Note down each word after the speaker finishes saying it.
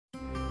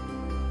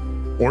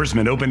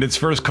Oarsman opened its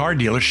first car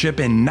dealership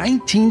in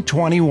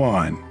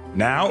 1921.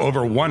 Now,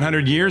 over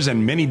 100 years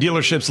and many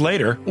dealerships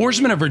later,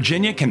 Oarsman of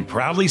Virginia can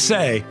proudly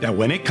say that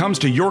when it comes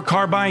to your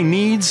car buying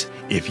needs,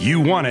 if you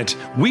want it,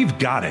 we've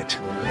got it.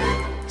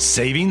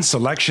 Savings,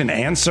 selection,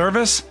 and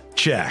service?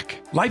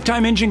 Check.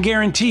 Lifetime engine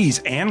guarantees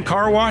and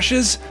car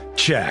washes?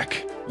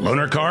 Check.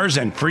 Loaner cars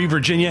and free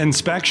Virginia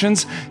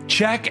inspections?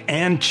 Check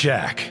and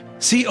check.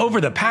 See,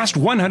 over the past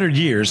 100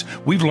 years,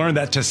 we've learned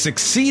that to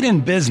succeed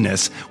in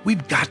business,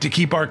 we've got to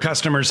keep our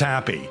customers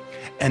happy.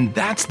 And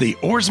that's the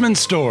Oarsman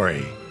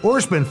story.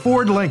 Oarsman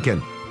Ford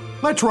Lincoln.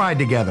 Let's ride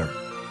together.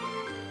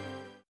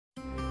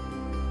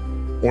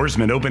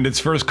 Oarsman opened its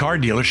first car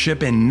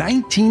dealership in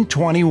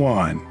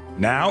 1921.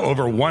 Now,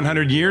 over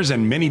 100 years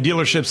and many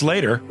dealerships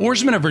later,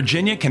 Oarsman of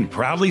Virginia can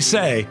proudly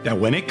say that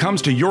when it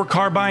comes to your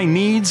car buying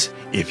needs,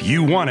 if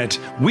you want it,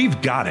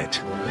 we've got it.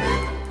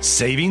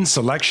 Savings,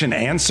 selection,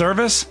 and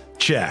service?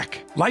 Check.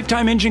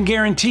 Lifetime engine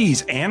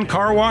guarantees and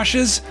car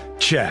washes?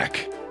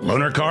 Check.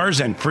 Loaner cars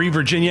and free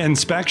Virginia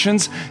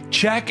inspections?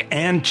 Check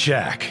and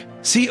check.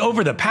 See,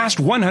 over the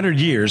past 100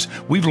 years,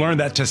 we've learned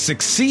that to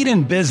succeed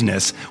in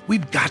business,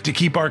 we've got to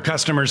keep our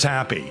customers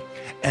happy.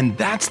 And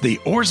that's the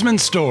Oarsman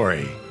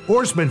story.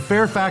 Oarsman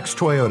Fairfax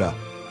Toyota.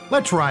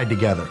 Let's ride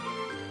together.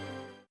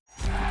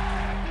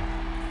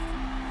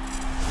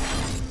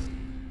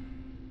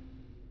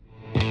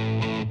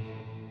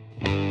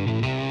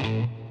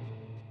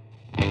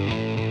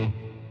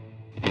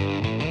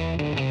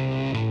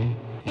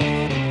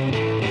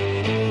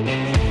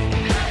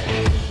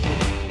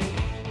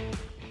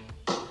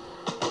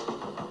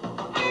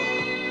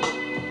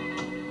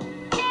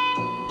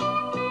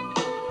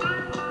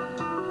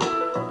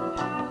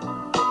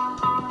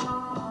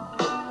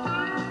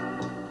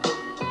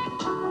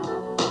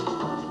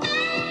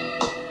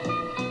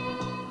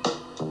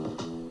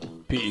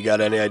 Pete, you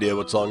got any idea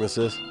what song this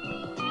is?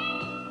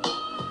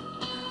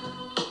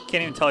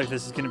 Can't even tell you if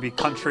this is going to be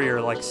country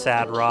or like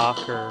sad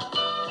rock or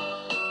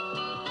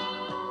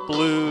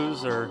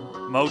blues or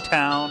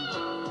Motown.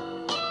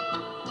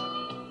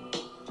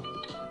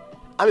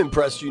 I'm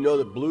impressed you know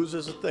that blues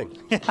is a thing.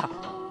 Yeah.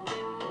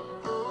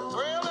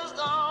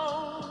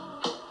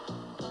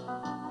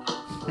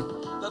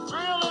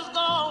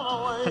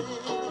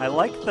 I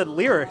like the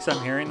lyrics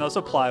I'm hearing. Those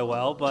apply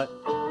well, but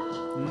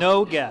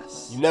no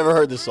guess. You've never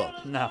heard this song?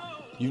 No.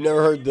 You've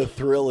never heard The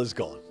Thrill Is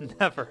Gone?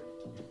 Never.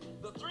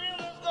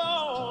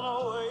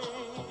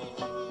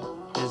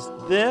 Is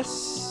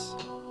this?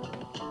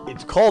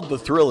 It's called The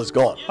Thrill Is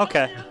Gone.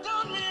 Okay.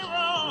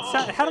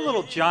 It had a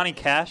little Johnny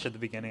Cash at the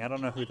beginning. I don't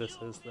know who this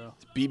is, though.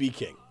 It's B.B.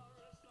 King.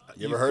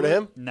 You ever heard of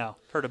him? No.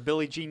 Heard of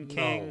Billie Jean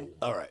King?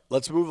 No. All right,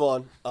 let's move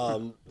on.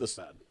 The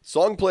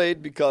song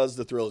played because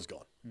The Thrill Is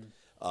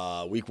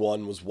Gone. Week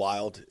one was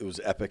wild. It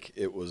was epic.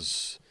 It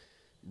was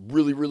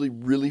really, really,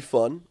 really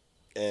fun.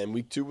 And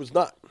week two was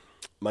not.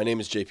 My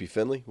name is JP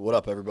Finley. What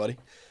up, everybody?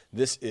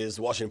 This is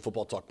the Washington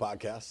Football Talk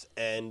Podcast.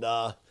 And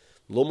a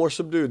little more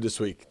subdued this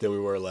week than we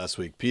were last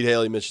week. Pete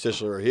Haley, Mitch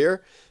Tischler are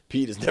here.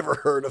 Pete has never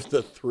heard of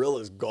The Thrill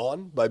Is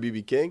Gone by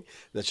B.B. King.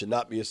 That should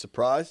not be a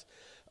surprise.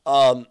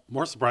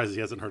 More surprised he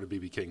hasn't heard of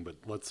B.B. King, but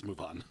let's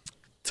move on.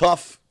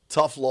 Tough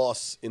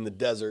loss in the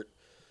desert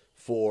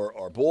for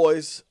our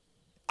boys.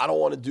 I don't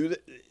want to do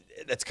that.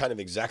 That's kind of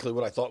exactly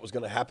what I thought was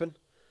going to happen.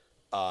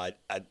 I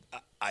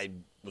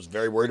was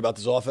very worried about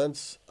this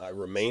offense. I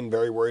remain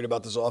very worried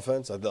about this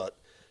offense. I thought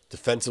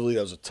defensively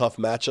that was a tough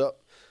matchup.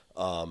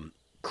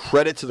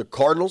 Credit to the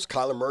Cardinals.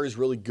 Kyler Murray's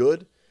really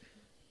good.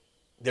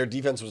 Their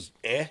defense was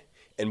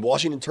and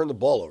Washington turned the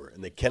ball over,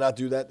 and they cannot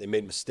do that. They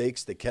made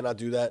mistakes. They cannot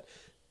do that.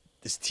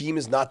 This team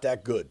is not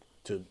that good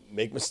to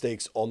make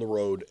mistakes on the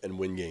road and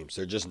win games.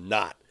 They're just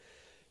not.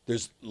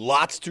 There's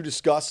lots to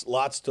discuss,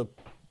 lots to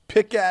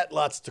pick at,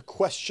 lots to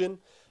question.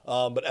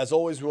 But as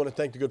always, we want to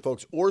thank the good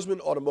folks, Oarsman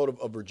Automotive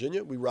of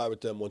Virginia. We ride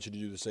with them, want you to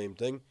do the same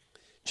thing.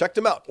 Check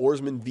them out,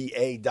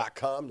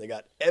 OarsmanVA.com. They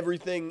got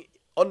everything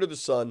under the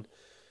sun,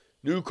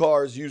 new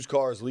cars, used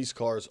cars, leased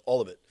cars, all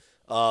of it.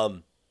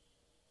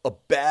 A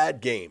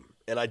bad game,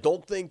 and I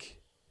don't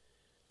think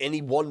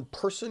any one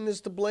person is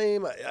to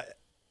blame.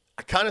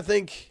 I kind of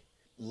think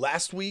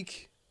last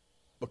week,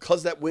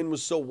 because that win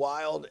was so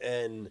wild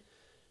and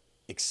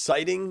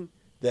exciting,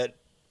 that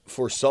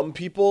for some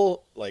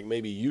people, like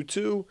maybe you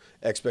two,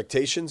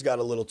 expectations got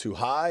a little too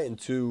high and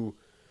too...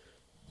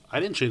 I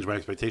didn't change my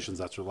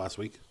expectations after last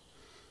week.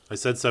 I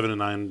said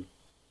 7-9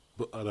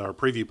 at our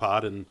preview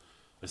pod, and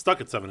I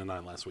stuck at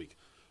 7-9 last week.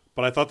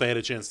 But I thought they had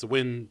a chance to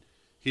win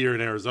here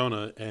in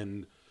Arizona,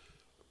 and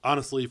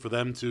honestly, for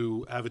them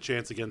to have a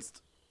chance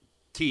against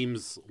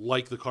teams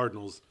like the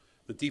Cardinals,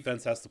 the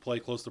defense has to play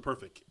close to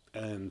perfect.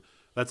 And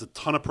that's a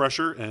ton of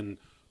pressure and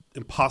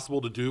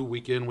impossible to do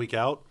week in, week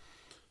out.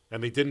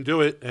 And they didn't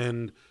do it,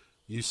 and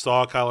you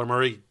saw Kyler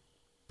Murray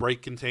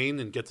break contain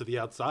and get to the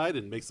outside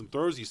and make some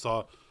throws. You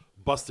saw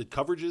busted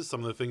coverages, some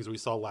of the things we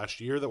saw last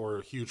year that were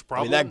a huge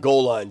problem. I mean, that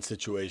goal line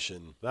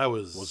situation that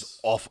was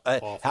awful.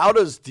 Awful. How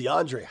does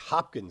DeAndre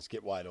Hopkins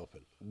get wide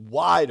open?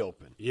 Wide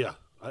open. Yeah.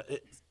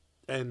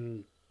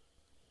 And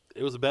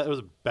it was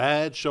a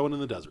bad showing in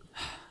the desert.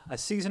 a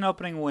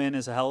season-opening win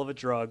is a hell of a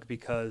drug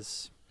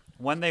because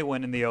when they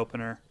win in the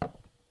opener,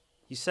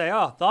 you say,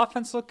 oh, the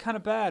offense looked kind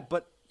of bad,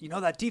 but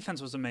that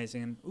defense was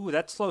amazing. And, ooh,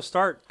 that slow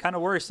start, kind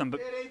of worrisome.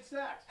 But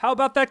how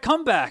about that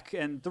comeback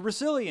and the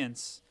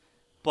resilience?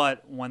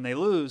 But when they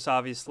lose,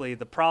 obviously,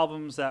 the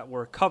problems that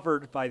were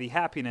covered by the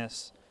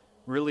happiness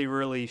really,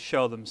 really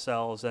show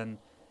themselves. And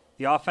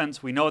the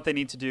offense, we know what they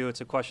need to do.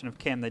 It's a question of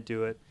can they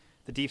do it.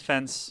 The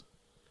defense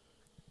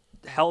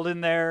held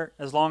in there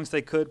as long as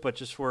they could, but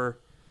just were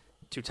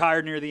too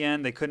tired near the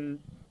end. They couldn't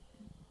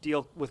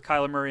deal with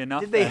Kyler Murray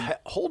enough. Did they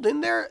hold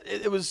in there?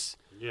 It was...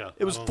 Yeah,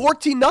 it was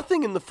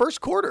 14-0 in the first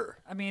quarter.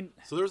 I mean,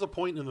 so there was a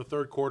point in the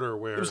third quarter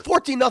where it was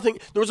 14-0.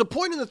 There was a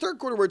point in the third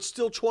quarter where it's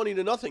still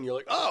 20-0. You're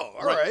like, oh,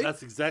 all right.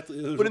 That's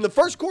exactly. But in the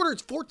first quarter,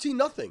 it's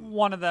 14-0.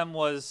 One of them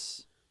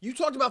was. You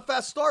talked about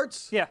fast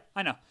starts. Yeah,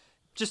 I know.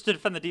 Just to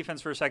defend the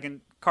defense for a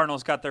second,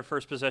 Cardinals got their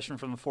first possession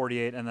from the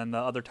 48, and then the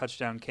other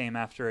touchdown came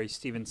after a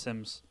Steven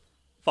Sims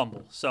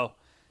fumble. So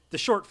the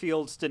short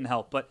fields didn't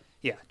help. But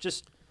yeah,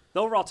 just the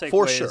overall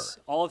takeaway is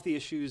all of the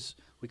issues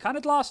we kind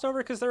of glossed over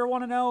because they're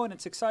 1-0 and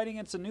it's exciting.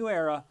 It's a new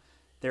era.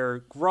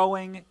 They're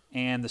growing,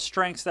 and the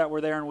strengths that were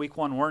there in week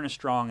one weren't as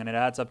strong, and it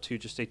adds up to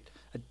just a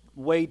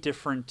way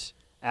different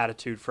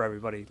attitude for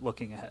everybody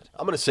looking ahead.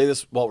 I'm going to say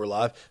this while we're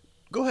live.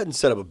 Go ahead and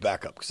set up a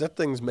backup because that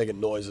thing's making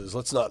noises.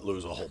 Let's not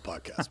lose a whole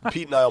podcast.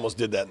 Pete and I almost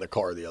did that in the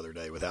car the other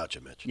day without you,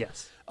 Mitch.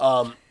 Yes.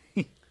 I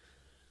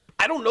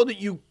don't know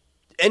that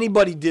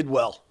anybody did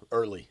well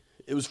early.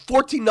 It was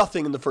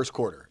 14-0 in the first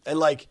quarter.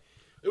 And,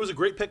 it was a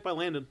great pick by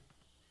Landon.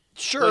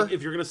 Sure.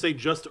 If you're going to say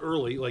just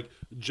early,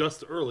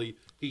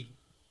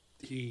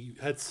 he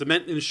had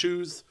cement in his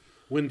shoes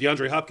when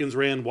DeAndre Hopkins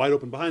ran wide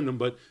open behind him,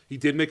 but he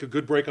did make a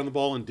good break on the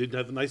ball and did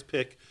have a nice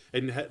pick.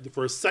 And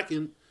for a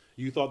second,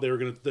 you thought there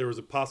was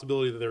a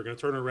possibility that they were going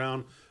to turn it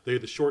around. They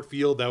had the short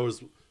field. That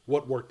was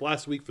what worked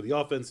last week for the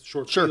offense.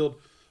 Short field,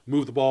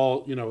 move the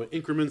ball,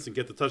 increments and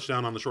get the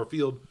touchdown on the short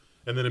field.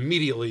 And then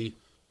immediately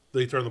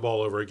they turn the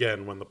ball over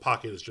again when the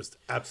pocket is just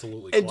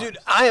absolutely collapsed. And,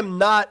 dude, I am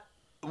not –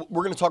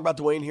 we're going to talk about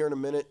Dwayne here in a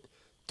minute.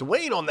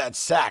 Dwayne on that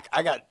sack,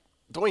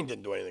 Dwayne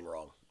didn't do anything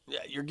wrong. Yeah,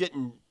 you're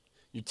getting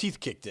your teeth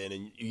kicked in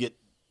and you get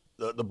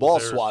the ball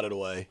swatted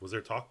away. Was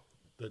there talk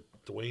that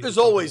Dwayne? There's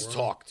always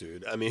talk,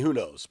 dude. I mean, who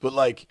knows?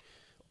 But,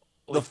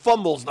 the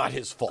fumble's not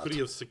his fault. Could he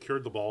have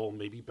secured the ball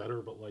maybe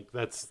better? But,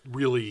 that's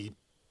really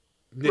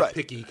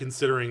nitpicky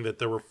considering that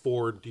there were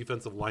 4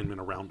 defensive linemen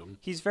around him.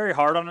 He's very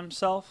hard on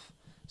himself,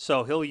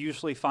 so he'll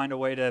usually find a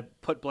way to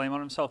put blame on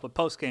himself. But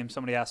post-game,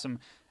 somebody asked him,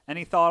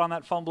 any thought on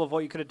that fumble of what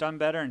you could have done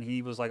better? And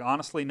he was like,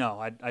 honestly, no.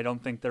 I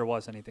don't think there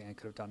was anything I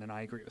could have done, and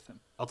I agree with him.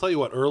 I'll tell you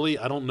what, early,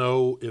 I don't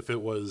know if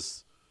it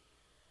was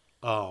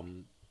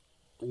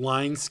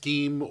line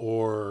scheme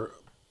or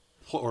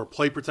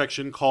play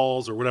protection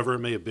calls or whatever it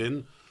may have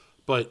been,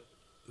 but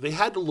they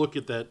had to look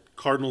at that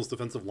Cardinals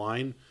defensive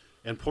line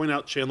and point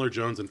out Chandler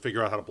Jones and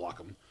figure out how to block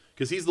him.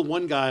 Because he's the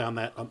one guy on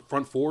that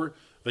front 4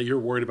 that you're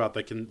worried about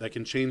that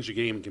can change the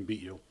game and can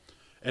beat you.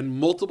 And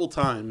multiple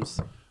times...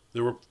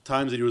 There were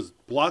times that he was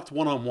blocked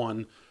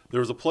one-on-one. There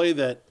was a play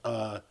that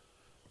it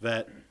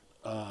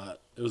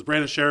was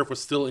Brandon Sheriff was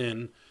still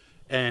in,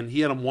 and he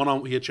had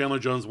him he had Chandler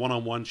Jones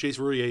one-on-one. Chase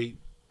Roullier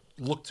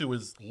looked to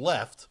his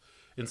left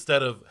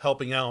instead of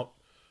helping out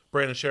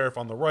Brandon Sheriff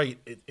on the right.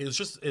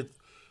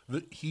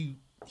 He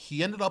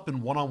ended up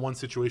in one-on-one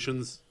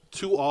situations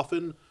too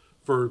often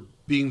for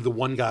being the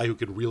one guy who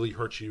could really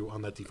hurt you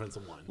on that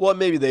defensive line. Well,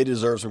 maybe they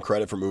deserve some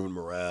credit for moving him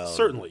around.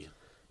 Certainly,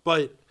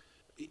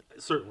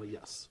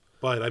 yes.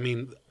 But, I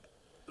mean,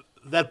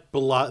 that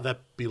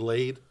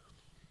belayed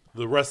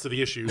the rest of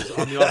the issues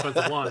on the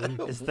offensive line.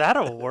 Is that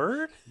a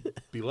word?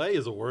 Belay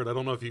is a word. I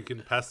don't know if you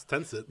can past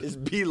tense it. Is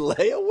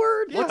belay a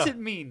word? Yeah. What's it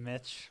mean,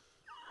 Mitch?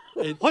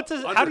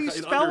 How do you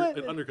spell it?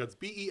 It undercuts.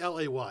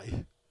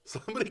 Belay.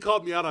 Somebody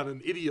called me out on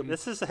an idiom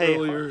This is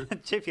earlier.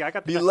 Chippy, I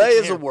got the belay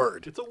is here. a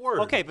word. It's a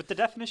word. Okay, but the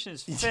definition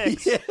is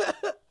fix.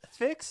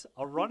 Fix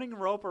a running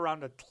rope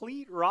around a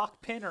cleat,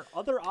 rock, pin, or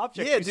other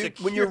object. Yeah, dude.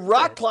 When you're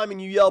rock climbing,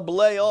 you yell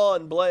 "belay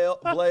on, belay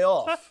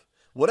off."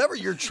 Whatever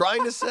you're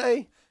trying to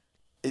say.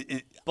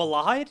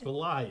 Belied?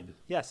 Belied.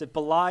 Yes, it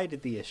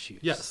belied the issue.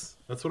 Yes,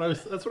 that's what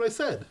I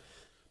said.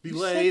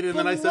 Belayed, and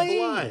then I said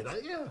belied.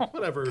 Yeah,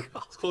 whatever.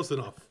 It's close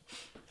enough.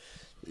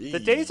 The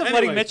days of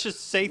letting Mitch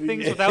just say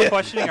things without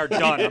questioning are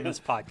done on this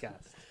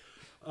podcast.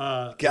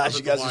 Gosh,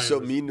 you guys are so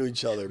mean to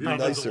each other. Be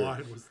nicer. The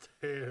line was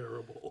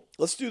terrible.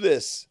 Let's do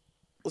this.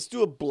 Let's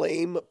do a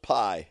blame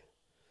pie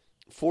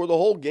for the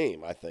whole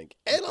game, I think.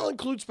 And I'll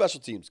include special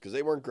teams because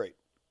they weren't great.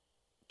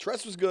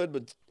 Tress was good,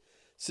 but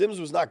Sims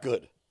was not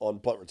good on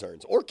punt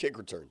returns or kick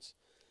returns.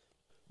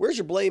 Where's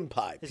your blame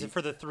pie, Pete? Is it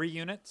for the 3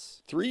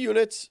 units? 3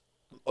 units.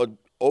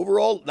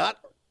 Overall, not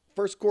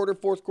first quarter,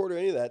 fourth quarter,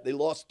 any of that. They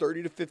lost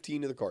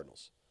 30-15 to the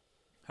Cardinals.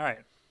 All right.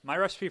 My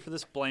recipe for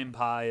this blame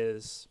pie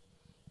is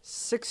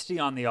 60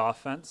 on the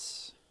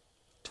offense,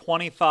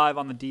 25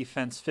 on the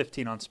defense,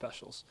 15 on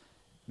specials.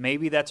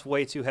 Maybe that's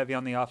way too heavy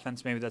on the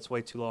offense. Maybe that's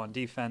way too low on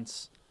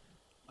defense.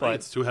 But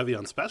it's too heavy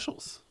on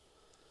specials.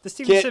 The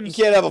Steven Sims,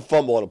 you can't have a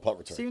fumble on a punt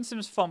return. Steven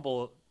Sims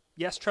fumble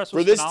yes, Tress For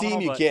was this phenomenal,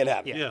 team, you but- can't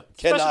have it. Yeah.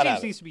 Cannot Special have teams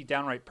it. needs to be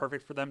downright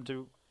perfect for them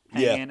to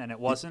hang Yeah. in, and it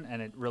wasn't,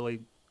 and it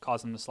really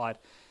caused them to slide.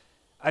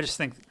 I just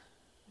think,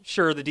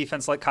 sure, the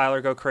defense let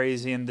Kyler go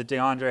crazy, and the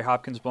DeAndre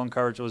Hopkins blown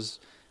coverage was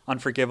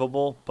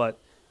unforgivable, but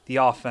the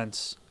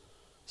offense,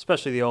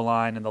 especially the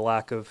O-line and the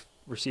lack of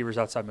receivers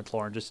outside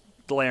McLaurin, just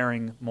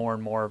glaring more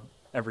and more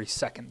every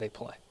second they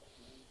play.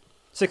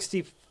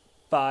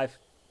 65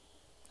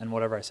 and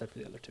whatever I said for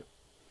the other two.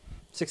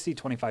 60,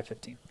 25,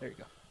 15. There you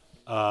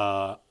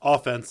go.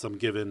 Offense, I'm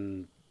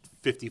giving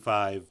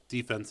 55.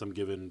 Defense, I'm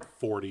giving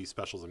 40.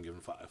 Specials, I'm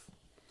giving 5.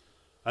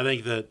 I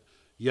think that,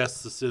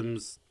 yes, the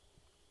Sims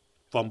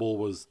fumble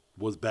was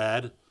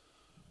bad,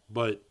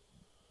 but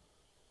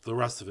the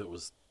rest of it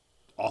was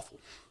awful.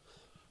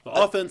 The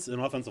offense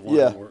and offensive line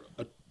Yeah. were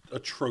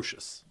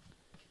atrocious.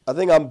 I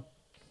think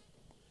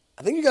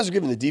you guys are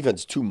giving the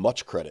defense too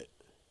much credit.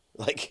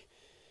 Like,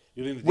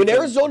 You think the when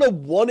defense- Arizona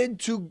wanted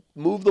to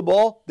move the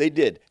ball, they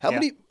did. How Yeah.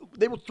 many?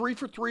 They were 3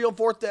 for 3 on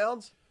fourth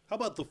downs. How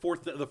about the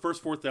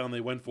first fourth down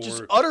they went for?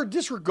 Just utter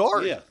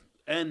disregard. Yeah,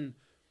 and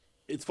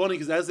it's funny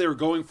because as they were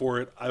going for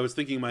it, I was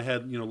thinking in my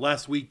head,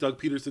 last week Doug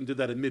Peterson did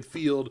that at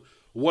midfield.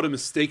 What a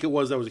mistake it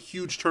was. That was a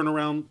huge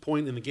turnaround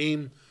point in the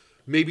game.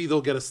 Maybe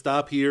they'll get a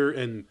stop here,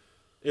 and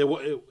it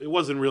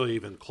wasn't really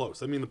even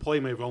close. I mean, the play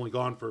may have only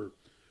gone for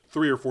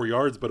 3 or 4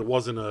 yards, but it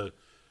wasn't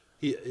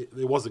it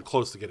wasn't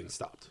close to getting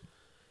stopped.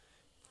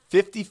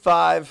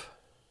 55,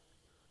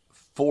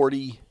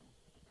 40,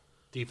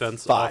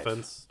 Defense, 5.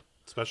 offense,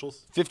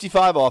 specials.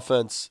 55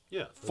 offense,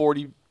 Yeah.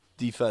 40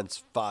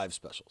 defense, 5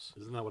 specials.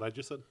 Isn't that what I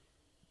just said?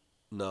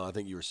 No, I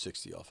think you were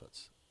 60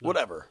 offense.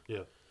 Whatever.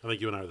 Yeah, I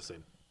think you and I are the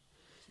same.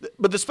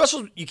 But the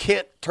specials, you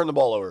can't turn the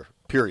ball over,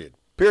 period.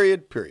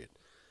 Period, period.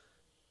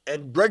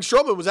 And Greg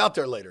Stroman was out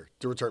there later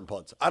to return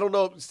punts. I don't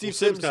know. Steve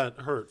Sims Sims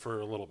got hurt for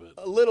a little bit.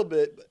 a little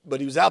bit, but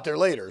he was out there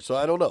later, so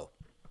I don't know.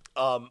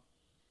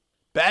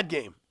 Bad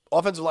game.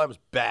 Offensive line was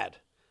bad.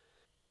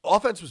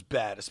 Offense was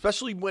bad,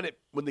 especially when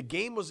the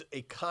game was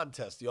a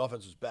contest. The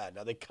offense was bad.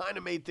 Now they kind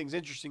of made things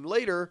interesting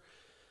later,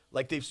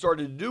 like they've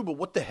started to do. But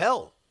what the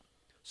hell?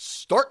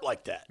 Start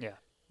like that, Yeah.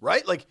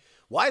 right? Like,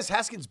 why is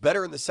Haskins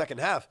better in the second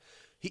half?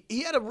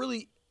 He had a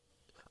really.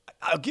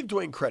 I'll give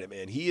Dwayne credit,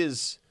 man. He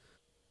is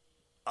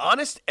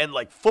honest and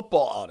like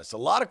football honest. A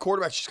lot of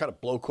quarterbacks just kind of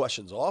blow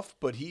questions off,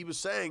 but he was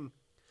saying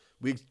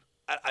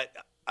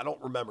I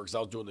don't remember because I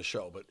was doing the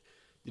show, but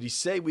did he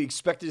say we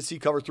expected to see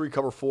cover 3,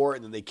 cover 4,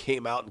 and then they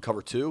came out in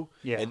cover 2?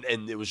 Yeah.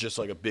 And it was just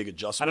like a big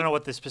adjustment? I don't know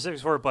what the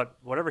specifics were, but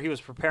whatever he was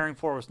preparing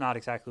for was not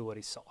exactly what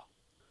he saw.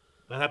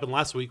 That happened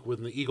last week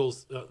when the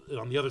Eagles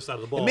on the other side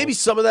of the ball. And maybe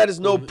some of that is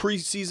no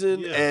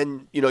preseason, Yeah.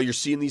 and you're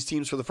seeing these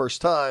teams for the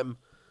first time.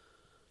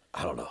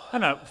 I don't know. I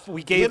don't know.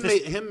 We gave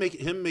him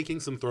making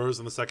some throws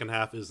in the second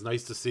half is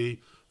nice to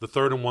see. The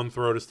 3rd-and-1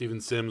 throw to Steven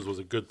Sims was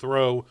a good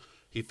throw.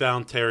 He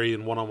found Terry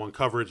in one-on-one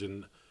coverage,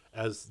 and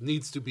as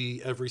needs to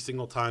be every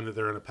single time that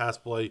they're in a pass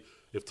play,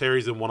 if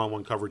Terry's in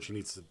one-on-one coverage, he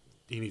needs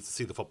to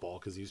see the football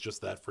because he's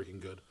just that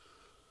freaking good.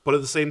 But at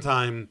the same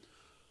time,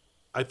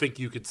 I think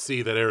you could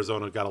see that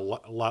Arizona got a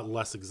lot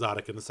less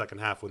exotic in the second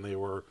half when they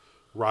were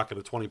rocking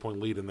a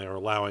 20-point lead and they were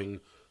allowing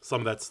some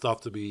of that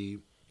stuff to be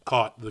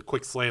caught. The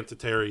quick slant to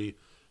Terry,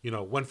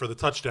 went for the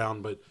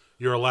touchdown, but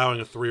you're allowing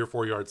a 3 or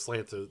 4 yard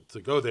slant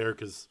to go there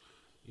because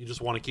you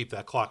just want to keep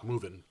that clock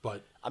moving.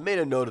 But I made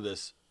a note of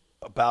this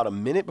about a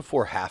minute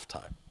before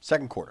halftime,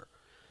 second quarter.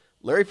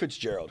 Larry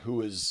Fitzgerald,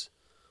 who is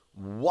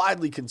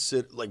widely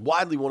considered,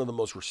 widely one of the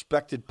most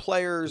respected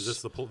players.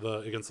 is this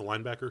the against the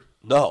linebacker?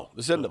 No,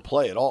 this isn't a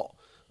play at all.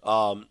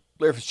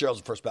 Larry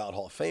Fitzgerald's a first ballot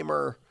Hall of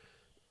Famer.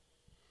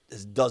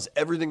 Does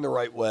everything the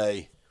right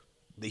way.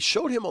 They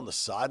showed him on the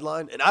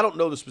sideline, and I don't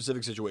know the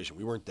specific situation.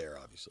 We weren't there,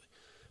 obviously.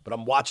 But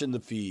I'm watching the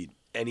feed,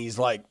 and he's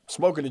like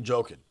smoking and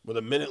joking with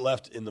a minute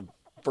left in the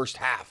first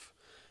half.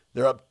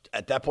 They're up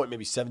at that point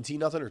maybe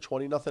 17-0 or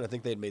 20-0. I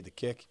think they had made the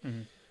kick.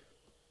 Mm-hmm.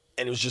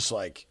 And it was just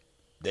like,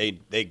 they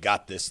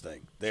got this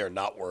thing. They are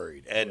not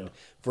worried. And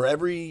for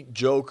every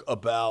joke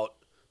about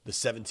the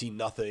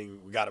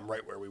 17-0, we got them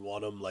right where we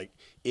want them,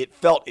 it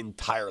felt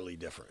entirely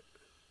different.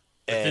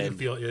 It didn't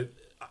feel it.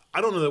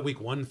 I don't know that week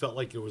 1 felt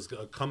like it was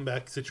a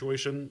comeback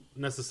situation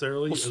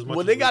necessarily. As much When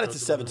as they we got it to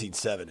talked about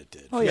 17-7, it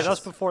did. Oh, yeah, that was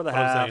before the But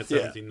I'm half.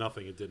 saying at 17-0,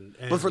 it didn't.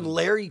 And But for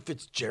Larry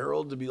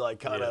Fitzgerald to be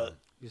kind of,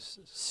 He was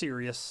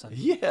serious and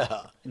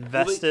yeah.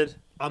 invested.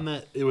 on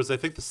that, it was I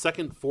think the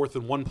second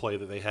 4th-and-1 play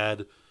that they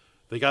had.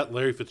 They got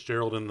Larry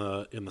Fitzgerald in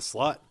the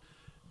slot,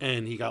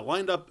 and he got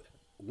lined up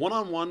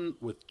 1-on-1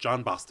 with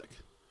John Bostic.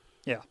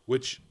 Yeah.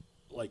 Which,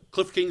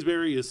 Cliff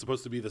Kingsbury is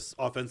supposed to be this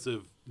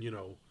offensive,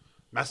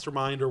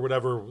 mastermind or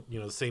whatever,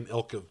 the same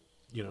ilk of,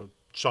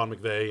 Sean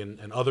McVay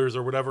and others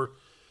or whatever.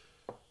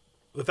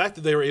 The fact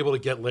that they were able to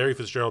get Larry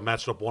Fitzgerald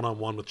matched up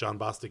 1-on-1 with John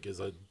Bostic is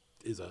a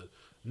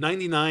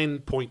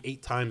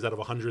 99.8 times out of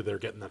 100 they're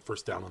getting that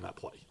first down on that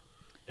play.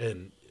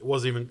 And it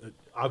wasn't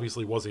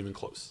even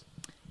close.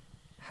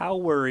 How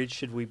worried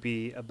should we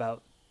be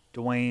about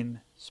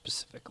Dwayne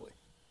specifically?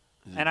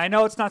 And I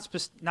know it's not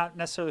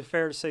necessarily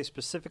fair to say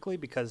specifically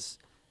because,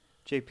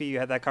 JP, you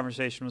had that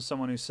conversation with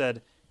someone who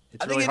said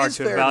It's I think really it hard is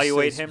to fair to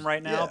evaluate say him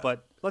right now, yeah.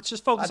 but let's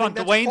just focus I on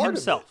think that's Dwayne part of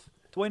himself.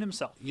 Dwayne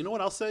himself. You know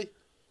what I'll say?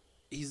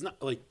 He's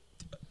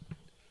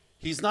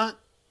not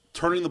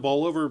turning the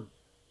ball over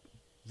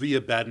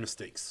via bad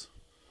mistakes.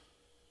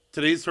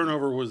 Today's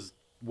turnover was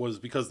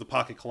because the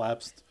pocket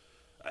collapsed.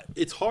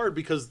 It's hard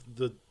because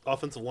the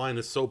offensive line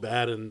is so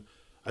bad, and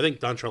I think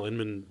Dontrell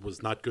Inman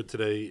was not good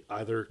today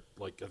either.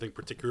 Like, I think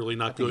particularly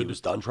not I think good. he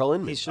was Dontrell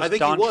Inman. He's I just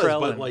think he was, Dontrell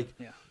but and- like,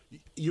 yeah.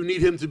 you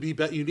need him to be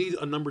better. You need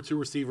a number 2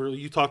 receiver.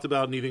 You talked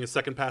about needing a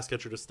second pass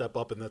catcher to step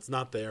up, and that's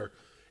not there.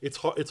 It's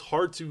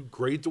hard to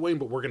grade Dwayne,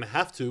 but we're going to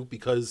have to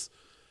because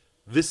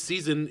this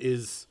season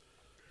is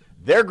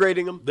They're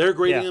grading him. they're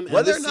grading Yeah. him, and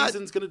Whether this or not-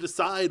 season's going to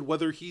decide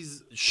whether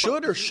he's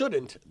Should or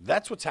shouldn't.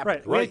 That's what's happening.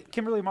 Right. We had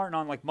Kimberly Martin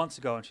on like months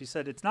ago, and she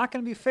said it's not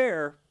going to be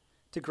fair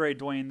to grade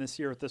Dwayne this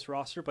year with this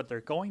roster, but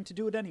they're going to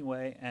do it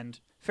anyway. And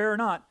fair or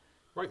not,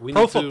 right. We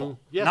pro need football, to,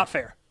 yeah. not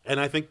fair. And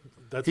I think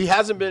that's He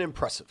hasn't been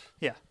impressive.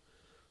 Yeah.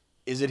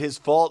 Is it his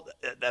fault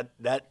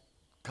that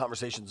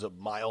conversation's a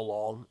mile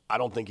long? I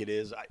don't think it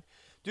is.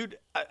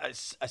 I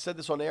said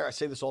this on air. I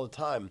say this all the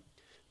time.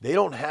 They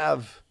don't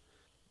have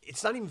 –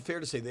 it's not even fair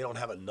to say they don't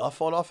have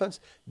enough on offense.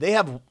 They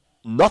have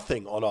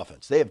nothing on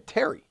offense. They have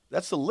Terry.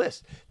 That's the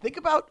list. Think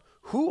about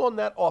who on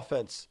that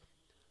offense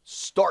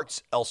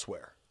starts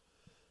elsewhere.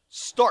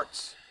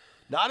 Starts.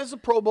 Not as a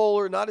Pro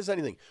Bowler, not as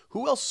anything.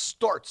 Who else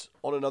starts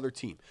on another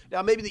team?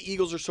 Now, maybe the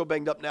Eagles are so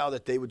banged up now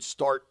that they would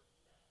start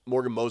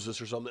Morgan Moses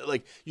or something.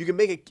 Like, you can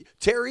make it.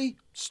 Terry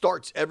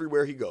starts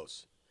everywhere he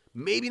goes.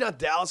 Maybe not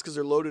Dallas because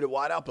they're loaded at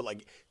wideout, but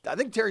like I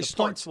think Terry point's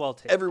starts well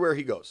taken. everywhere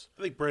he goes.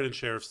 I think Brandon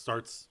Sheriff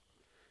starts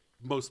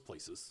most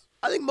places.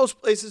 I think most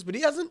places, but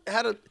he hasn't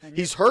had a.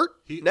 He's hurt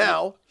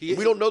now. he-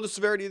 We don't know the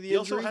severity of the He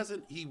injury. also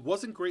hasn't. He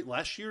wasn't great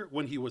last year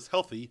when he was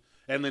healthy,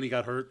 and then he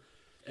got hurt.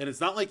 And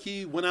it's not like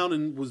he went out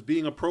and was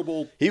being a Pro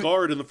Bowl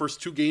guard in the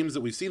first 2 games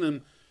that we've seen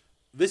him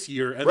this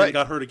year, and then he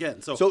got hurt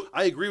again. So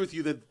I agree with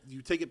you that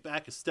you take it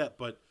back a step,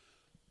 but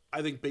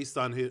I think based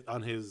on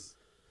his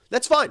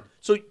That's fine.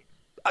 So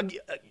I'll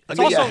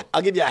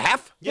give you a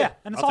half. Yeah,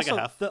 and it's I'll take a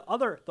also half. the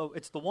other.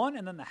 It's the one,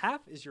 and then the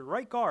half is your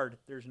right guard.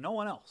 There's no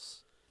one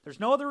else. There's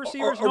no other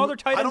receivers, no other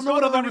tight ends. I don't know no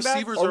what other running backs.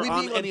 receivers Are are we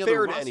on being any other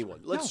unfair to roster. anyone?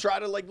 Let's No. try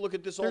to look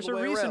at this all There's the a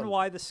way reason around.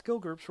 why the skill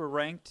groups were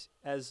ranked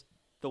as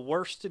the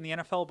worst in the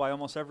NFL by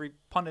almost every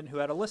pundit who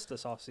had a list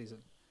this offseason.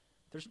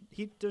 There's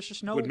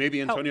just no. Would maybe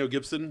help. Antonio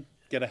Gibson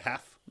get a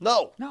half?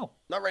 No, No,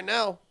 not right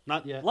now.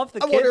 Not yet. love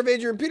the I kid. wonder if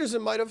Adrian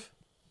Peterson might have.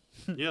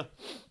 Yeah.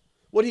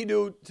 What did he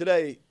do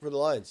today for the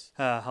Lions?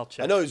 I'll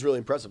check. I know he was really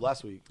impressive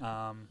last week. He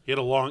had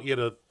a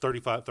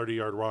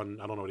 30-yard run.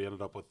 I don't know what he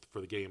ended up with for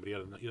the game, but he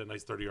had a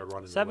nice 30-yard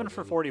run. 7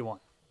 for 41.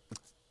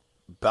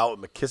 About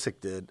what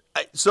McKissick did.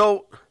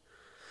 So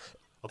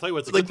I'll tell you what,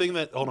 it's a good thing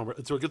that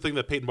it's a good thing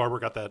that Peyton Barber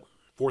got that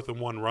 4th and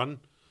 1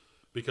 run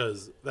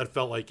because that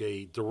felt like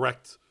a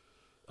direct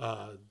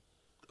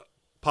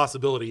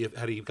possibility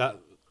had he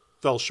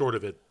fell short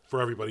of it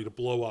for everybody to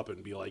blow up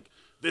and be like,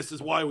 this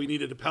is why we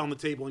needed to pound the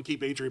table and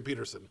keep Adrian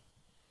Peterson.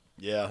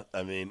 yeah,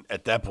 I mean,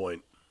 at that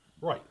point,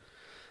 Right.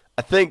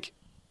 I think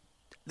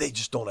they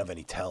just don't have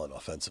any talent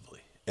offensively,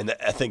 and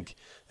I think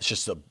it's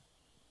just a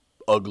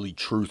ugly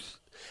truth.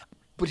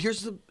 But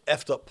here's the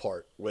effed up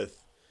part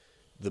with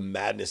the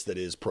madness that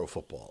is pro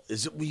football: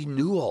 is that we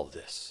knew all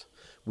this.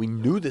 We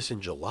knew this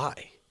in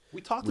July.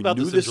 We talked We about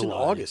knew this this in in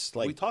July. August,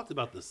 like- we talked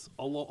about this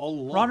all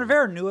along. Ron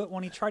Rivera knew it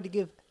when he tried to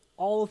give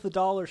all of the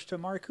dollars to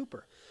Amari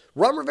Cooper.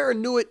 Ron Rivera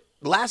knew it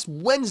last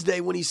Wednesday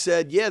when he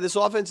said, "Yeah, this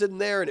offense isn't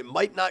there, and it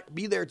might not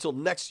be there till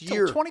next Till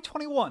year."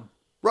 2021.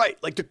 Right,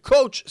 like the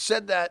coach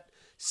said that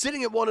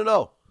sitting at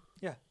 1-0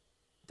 Yeah,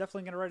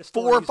 definitely going to write a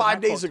story 4 or using 5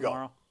 that days quote ago.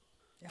 tomorrow.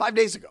 5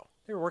 days ago.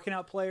 They were working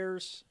out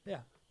players. Yeah.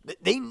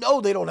 They know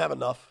they don't have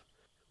enough.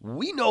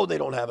 We know they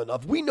don't have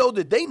enough. We know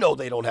that they know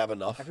they don't have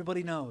enough.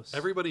 Everybody knows.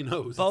 Everybody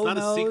knows. Bo it's not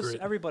knows. a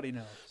secret. Everybody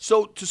knows.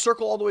 So to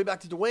circle all the way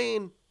back to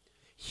Dwayne,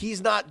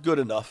 he's not good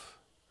enough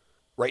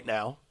right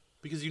now.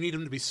 Because you need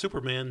him to be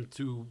Superman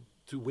to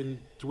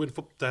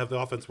have the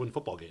offense win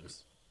football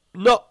games.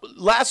 No,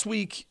 last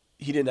week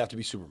he didn't have to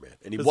be Superman,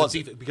 and he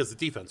wasn't. Because the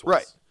defense was.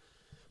 Right.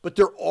 But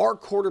there are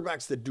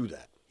quarterbacks that do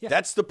that. Yeah.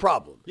 That's the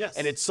problem. Yes.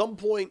 And at some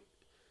point,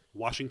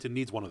 Washington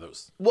needs one of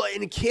those. well,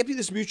 and it can't be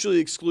this mutually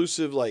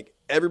exclusive, like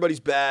everybody's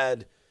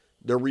bad,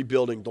 they're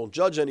rebuilding, don't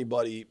judge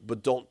anybody,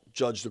 but don't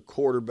judge the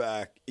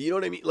quarterback. You know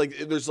what I mean? Like,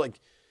 there's like,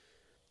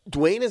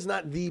 Dwayne is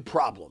not the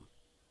problem,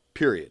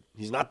 period.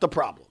 He's not the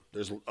problem.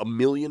 There's a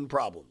million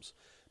problems,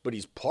 but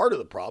he's part of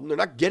the problem. They're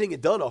not getting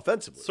it done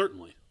offensively.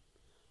 Certainly.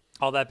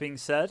 All that being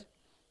said,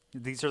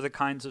 these are the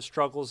kinds of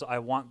struggles I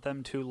want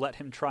them to let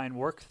him try and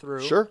work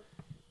through. Sure.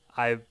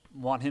 I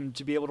want him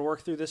to be able to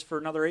work through this for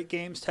another 8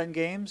 games, 10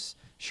 games.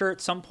 Sure,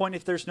 at some point,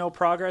 if there's no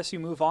progress, you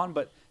move on,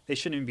 but they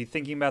shouldn't even be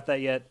thinking about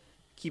that yet.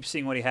 Keep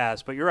seeing what he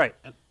has. But you're right.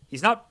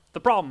 He's not the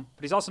problem,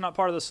 but he's also not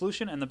part of the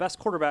solution. And the best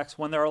quarterbacks,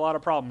 when there are a lot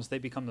of problems, they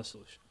become the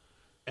solution.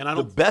 And I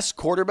The don't. best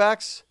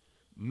quarterbacks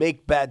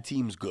make bad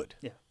teams good.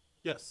 Yeah.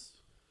 Yes.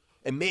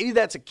 And maybe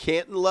that's a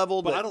Canton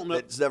level, But that, I don't know-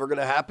 that's never going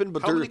to happen.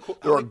 But How there, many qu-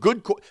 there how are many-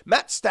 good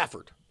Matt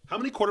Stafford. How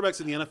many quarterbacks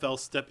in the NFL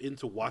step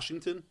into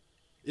Washington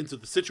into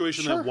the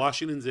situation that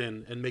Washington's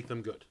in and make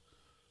them good.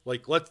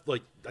 Like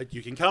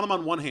you can count them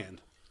on one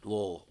hand.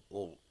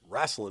 Little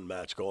wrestling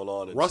match going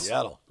on in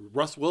Seattle.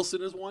 Russ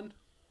Wilson is one.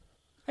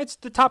 It's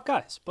the top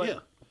guys, but yeah,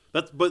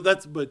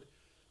 but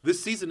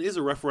this season is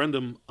a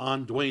referendum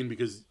on Dwayne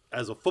because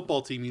as a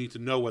football team, you need to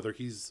know whether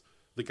he's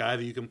the guy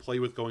that you can play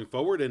with going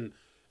forward. And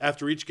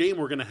after each game,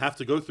 we're going to have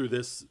to go through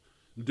this,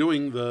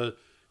 doing the,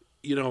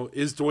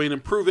 is Dwayne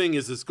improving?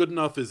 Is this good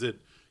enough? Is it,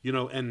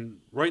 and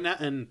right now,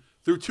 and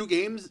through 2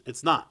 games,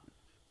 it's not.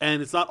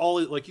 And it's not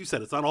all, like you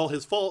said, it's not all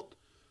his fault.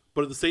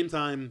 But at the same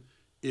time,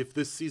 if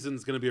this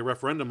season's going to be a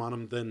referendum on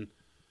him, then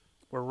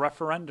we're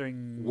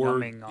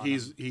referenduming on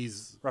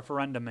he's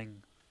referenduming.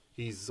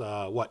 He's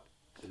what,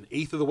 an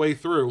eighth of the way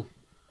through.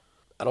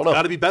 I don't know. It's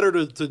got to be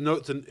better to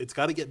know. It's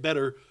got to get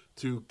better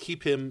to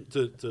keep him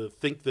to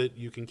think that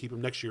you can keep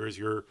him next year as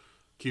your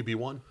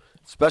QB1.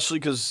 Especially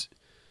because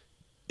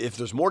if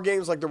there's more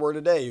games like there were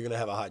today, you're going to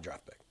have a high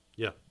draft pick.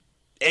 Yeah.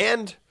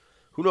 And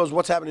who knows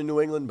what's happening in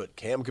New England, but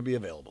Cam could be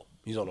available.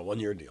 He's on a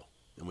 1-year deal.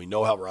 And we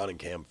know how Ron and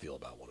Cam feel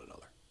about one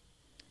another.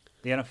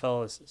 The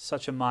NFL is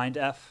such a mind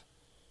F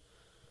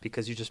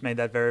because you just made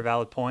that very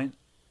valid point.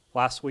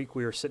 Last week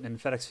we were sitting in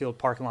FedEx Field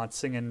parking lot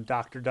singing,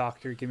 Doctor,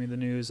 Doctor, give me the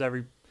news.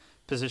 Every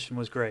position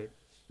was great.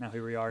 Now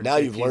here we are. Now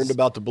you've learned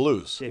about the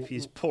Blues.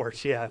 JP's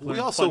porch, yeah. We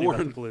also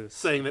weren't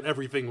saying that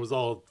everything was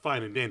all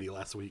fine and dandy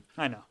last week.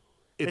 I know.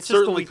 It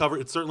certainly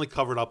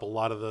covered up a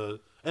lot of the,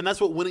 and that's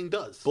what winning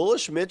does.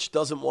 Bullish Mitch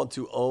doesn't want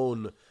to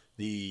own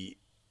the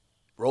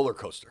roller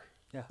coaster,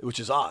 which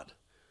is odd.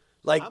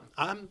 Like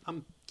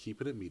I'm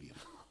keeping it medium.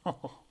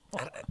 All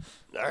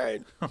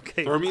right.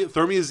 Okay.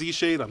 Throw me a Z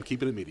shade. I'm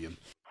keeping it medium.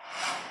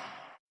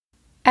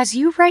 As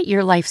you write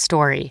your life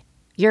story,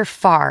 you're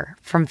far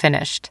from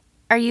finished.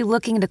 Are you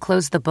looking to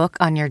close the book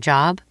on your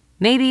job?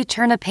 Maybe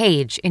turn a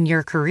page in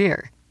your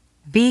career?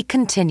 Be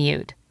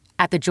continued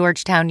at the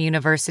Georgetown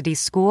University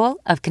School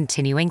of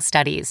Continuing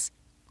Studies.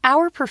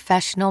 Our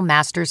professional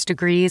master's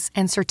degrees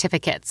and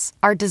certificates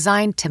are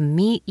designed to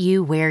meet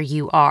you where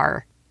you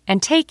are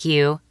and take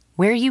you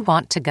where you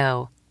want to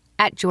go.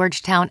 At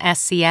Georgetown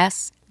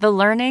SCS, the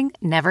learning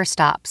never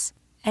stops,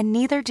 and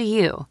neither do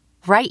you.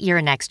 Write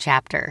your next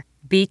chapter.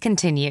 Be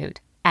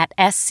continued at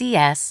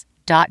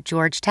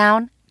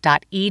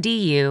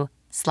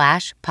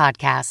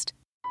scs.georgetown.edu/podcast.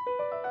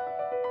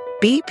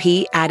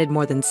 BP added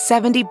more than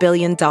 $70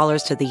 billion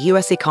to the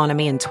U.S.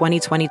 economy in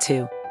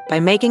 2022 by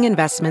making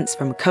investments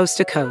from coast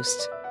to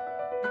coast.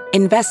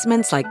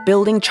 Investments like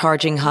building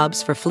charging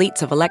hubs for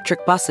fleets of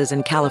electric buses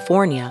in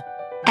California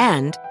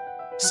and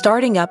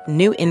starting up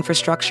new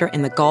infrastructure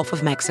in the Gulf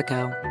of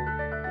Mexico.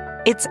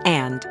 It's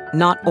and,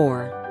 not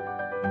or.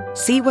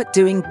 See what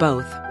doing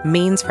both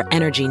means for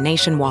energy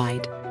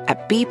nationwide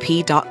at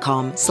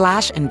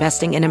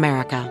bp.com/investing in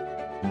America.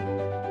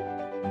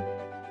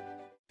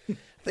 I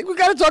think we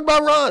got to talk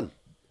about Ron.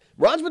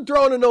 Ron's been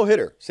throwing a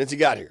no-hitter since he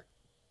got here.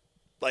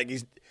 Like, there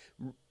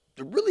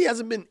really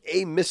hasn't been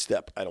a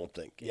misstep, I don't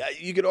think. Yeah,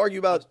 you could argue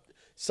about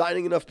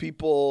signing enough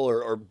people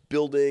or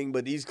building,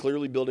 but he's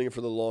clearly building it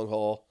for the long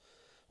haul.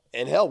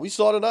 And hell, we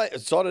saw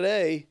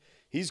today,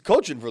 he's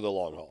coaching for the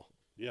long haul.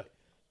 Yeah.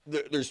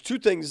 There's 2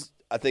 things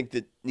I think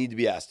that need to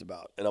be asked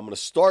about. And I'm going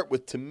to start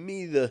with, to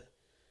me, the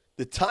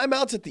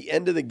timeouts at the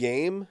end of the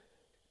game.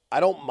 I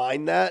don't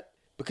mind that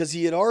because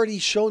he had already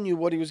shown you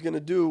what he was going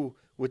to do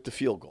with the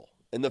field goal.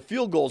 And the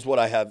field goal is what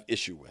I have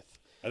issue with.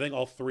 I think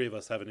all 3 of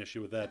us have an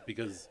issue with that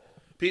because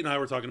Pete and I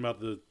were talking about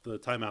the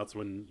timeouts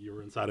when you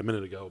were inside a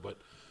minute ago. But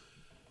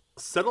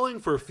settling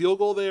for a field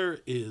goal there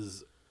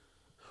is...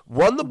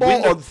 Run the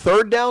ball on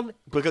 3rd down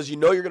because you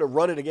know you're going to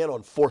run it again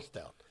on 4th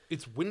down.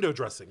 It's window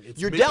dressing.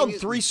 You're down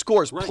 3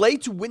 scores. Right. Play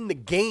to win the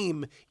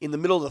game in the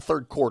middle of the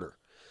 3rd quarter.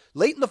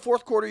 Late in the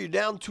 4th quarter, you're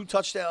down 2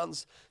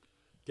 touchdowns.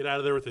 Get out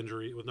of there with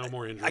no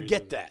more injuries. I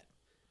get that.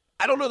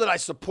 I don't know that I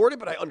support it,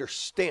 but I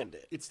understand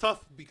it. It's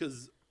tough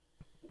because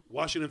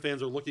Washington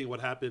fans are looking at what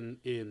happened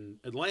in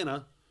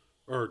Atlanta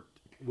or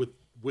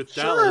with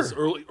Dallas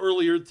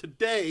earlier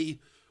today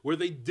where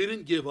they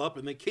didn't give up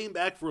and they came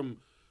back from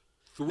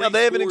 3 Now,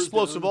 they have an scores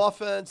explosive down.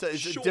 offense.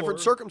 It's a different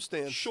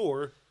circumstance.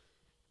 Sure.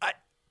 I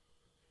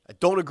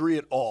don't agree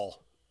at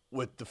all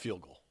with the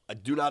field goal. I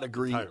do not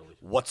agree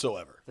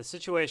whatsoever. The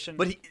situation.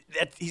 But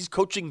he's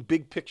coaching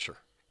big picture.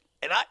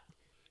 And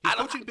he's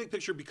coaching big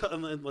picture because,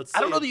 and let's say,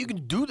 I don't know that you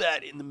can do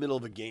that in the middle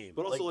of a game.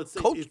 But also, let's say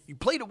you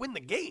play to win the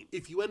game.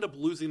 If you end up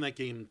losing that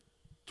game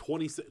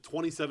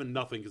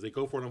 27-0 because they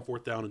go for it on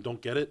 4th down and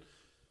don't get it,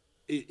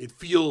 it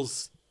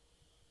feels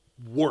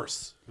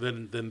worse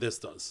than this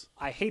does.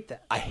 I hate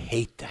that.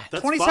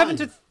 That's 27 fine.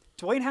 to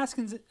Dwayne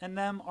Haskins and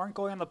them aren't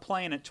going on the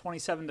plane at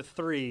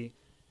 27-3,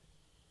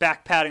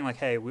 back padding like,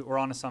 hey, we're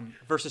on to something.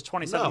 Versus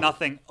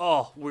 27-0.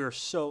 Oh, we're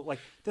so like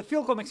the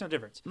field goal makes no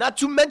difference. Not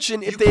to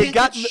mention if you they can't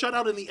got get shut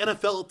out in the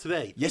NFL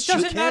today. Yes, it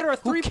doesn't matter.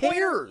 Who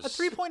cares? A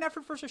 3-point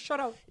effort versus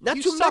shutout. Not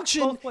you to suck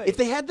mention both ways. if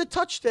they had the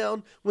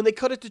touchdown when they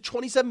cut it to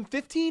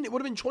 27-15, it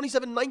would have been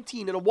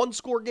 27-19 in a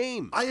 1-score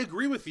game. I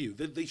agree with you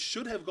that they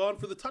should have gone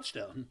for the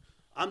touchdown.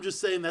 I'm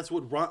just saying that's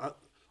what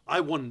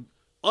I won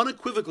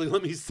unequivocally,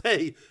 let me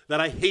say that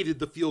I hated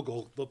the field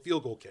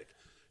goal kick.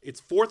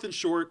 It's 4th and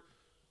short.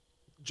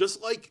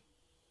 Just like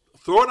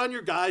throw it on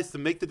your guys to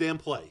make the damn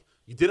play.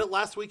 You did it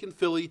last week in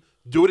Philly.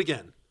 Do it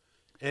again.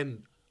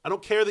 And I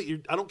don't care that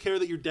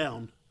you're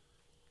down.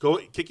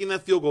 Kicking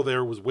that field goal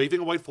there was waving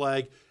a white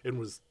flag and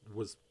was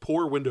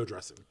poor window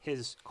dressing.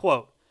 His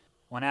quote,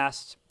 when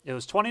asked, it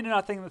was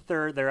 20-0 in the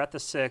third. They're at the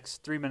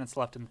 6th, 3 minutes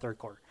left in the third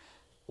quarter.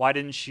 Why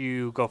didn't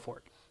you go for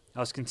it? I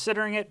was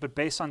considering it, but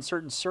based on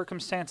certain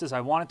circumstances,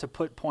 I wanted to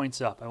put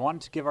points up. I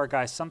wanted to give our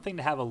guys something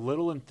to have a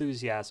little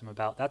enthusiasm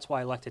about. That's why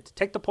I elected to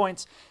take the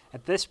points.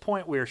 At this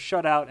point, we are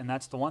shut out, and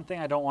that's the one thing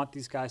I don't want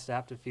these guys to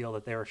have to feel,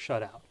 that they were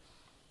shut out.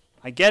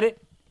 I get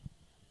it.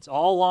 It's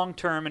all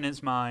long-term in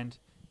his mind,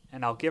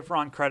 and I'll give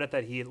Ron credit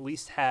that he at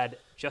least had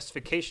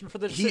justification for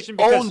the decision.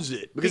 He owns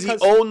it because he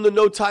owned the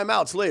no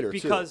timeouts later,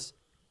 because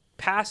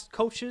past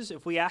coaches,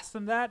 if we asked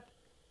them that,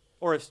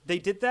 or if they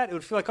did that, it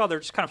would feel like, oh,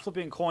 they're just kind of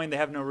flipping a coin. They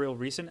have no real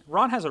reason.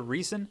 Ron has a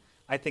reason.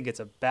 I think it's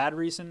a bad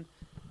reason.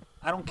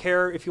 I don't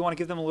care if you want to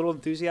give them a little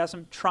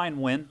enthusiasm. Try and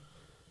win.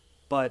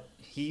 But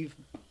he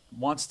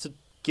wants to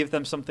give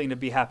them something to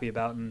be happy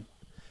about. And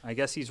I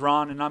guess he's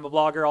Ron, and I'm a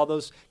blogger. All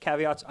those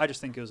caveats. I just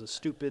think it was a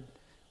stupid,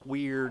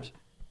 weird,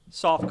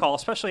 soft call,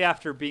 especially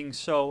after being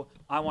so,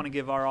 I want to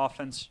give our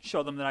offense,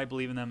 show them that I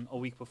believe in them a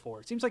week before.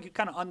 It seems like you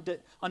kind of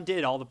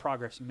undid all the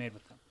progress you made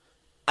with them.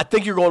 I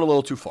think you're going a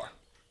little too far.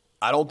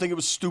 I don't think it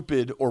was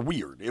stupid or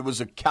weird. It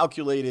was a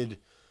calculated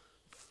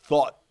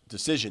thought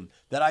decision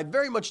that I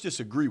very much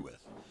disagree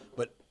with.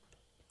 But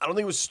I don't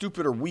think it was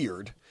stupid or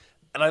weird.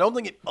 And I don't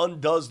think it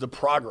undoes the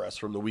progress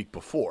from the week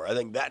before. I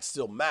think that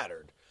still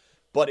mattered.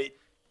 But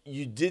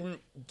you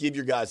didn't give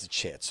your guys a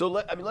chance. So,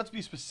 let's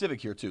be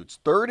specific here, too. It's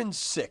 3rd and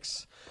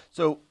 6.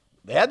 So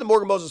they had the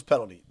Morgan Moses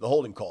penalty, the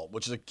holding call,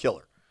 which is a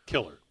killer.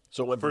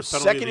 So it went from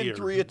 2nd and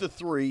 3 at the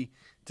 3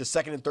 to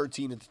 2nd and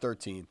 13 at the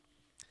 13.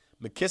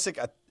 McKissick,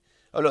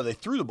 they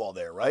threw the ball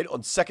there, right?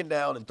 On 2nd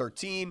down and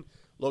 13,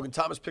 Logan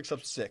Thomas picks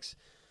up 6.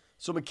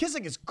 So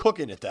McKissick is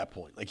cooking at that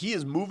point. Like, he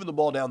is moving the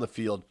ball down the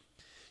field.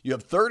 You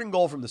have 3rd and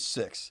goal from the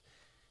 6.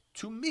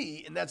 To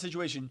me, in that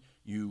situation,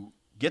 you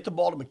get the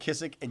ball to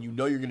McKissick and you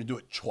know you're going to do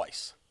it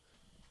twice.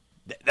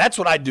 That's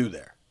what I do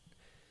there.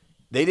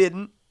 They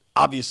didn't,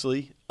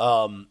 obviously.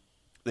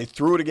 They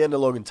threw it again to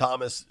Logan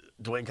Thomas.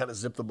 Dwayne kind of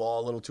zipped the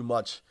ball a little too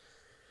much.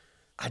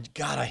 I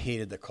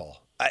hated the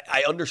call.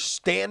 I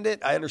understand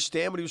it. I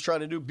understand what he was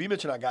trying to do.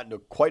 B-Mitch and I got into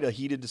quite a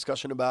heated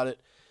discussion about it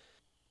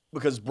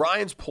because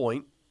Brian's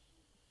point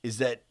is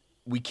that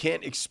we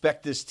can't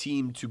expect this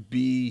team to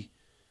be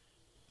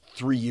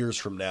 3 years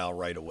from now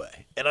right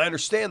away. And I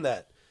understand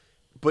that.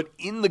 But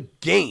in the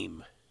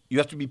game, you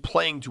have to be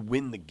playing to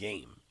win the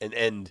game.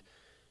 And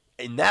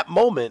in that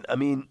moment, I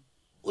mean,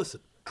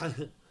 listen,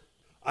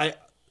 I've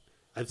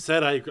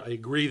said I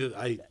agree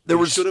that there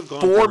was should have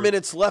gone 4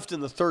 minutes left in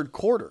the third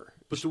quarter.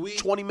 But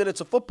 20 minutes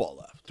of football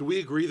left. Do we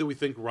agree that we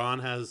think Ron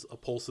has a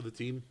pulse of the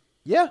team?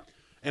 Yeah.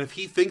 And if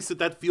he thinks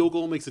that field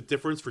goal makes a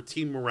difference for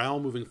team morale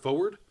moving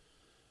forward,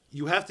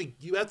 you have to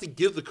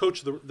give the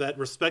coach that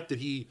respect that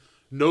he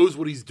knows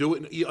what he's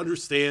doing. He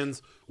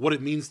understands what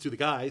it means to the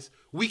guys.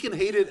 We can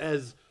hate it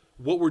as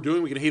what we're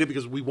doing. We can hate it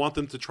because we want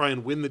them to try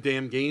and win the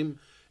damn game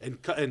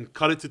and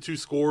cut it to 2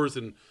 scores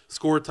and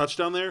score a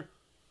touchdown there.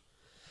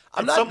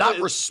 I'm not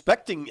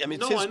respecting. I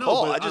mean, it's his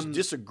call. I just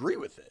disagree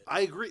with it. I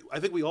agree. I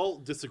think we all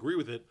disagree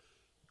with it.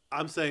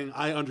 I'm saying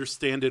I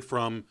understand it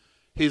from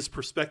his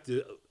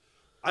perspective.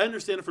 I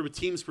understand it from a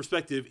team's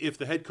perspective if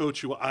the head coach,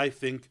 who I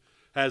think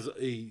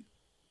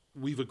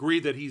we've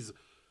agreed that he's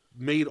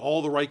made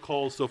all the right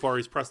calls so far.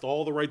 He's pressed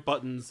all the right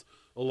buttons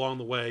along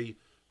the way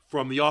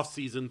from the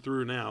offseason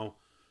through now.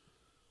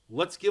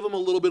 Let's give him a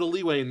little bit of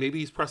leeway, and maybe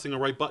he's pressing the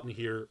right button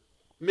here.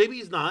 Maybe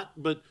he's not,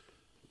 but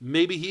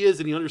maybe he is,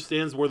 and he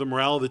understands where the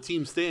morale of the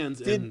team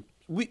stands.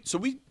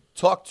 We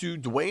talked to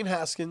Dwayne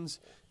Haskins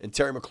and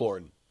Terry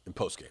McLaurin in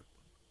postgame.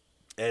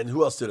 And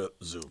who else did a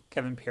Zoom?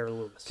 Kevin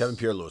Pierre-Louis.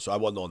 So I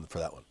wasn't on for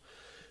that one.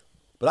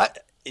 But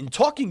in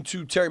talking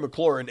to Terry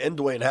McLaurin and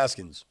Dwayne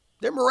Haskins,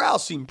 their morale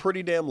seemed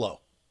pretty damn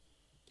low.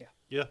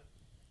 Yeah.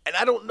 And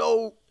I don't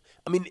know.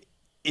 I mean,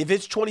 if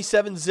it's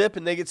 27-zip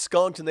and they get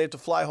skunked and they have to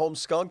fly home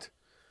skunked,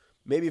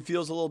 maybe it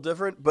feels a little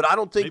different. But I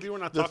don't think. Maybe we're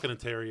not talking to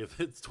Terry if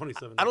it's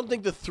 27. I don't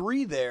think the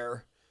 3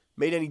 there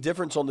made any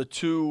difference on the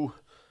 2,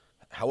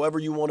 however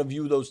you want to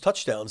view those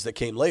touchdowns that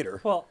came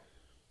later. Well,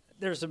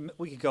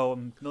 we could go a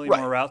million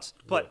more routes.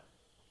 But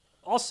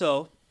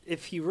also,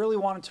 if he really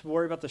wanted to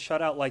worry about the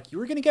shutout, like, you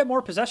were going to get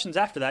more possessions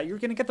after that. You were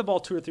going to get the ball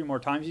 2 or 3 more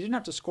times. You didn't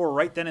have to score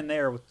right then and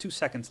there with 2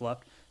 seconds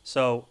left.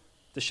 So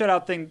the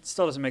shutout thing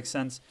still doesn't make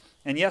sense.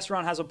 And yes,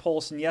 Ron has a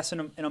pulse. And yes,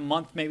 in a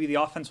month, maybe the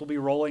offense will be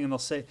rolling and they'll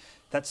say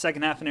that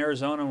second half in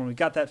Arizona, when we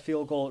got that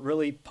field goal, it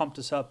really pumped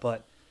us up.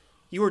 But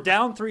you were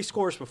down 3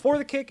 scores before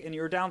the kick and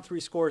you were down 3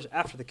 scores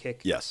after the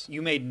kick. Yes.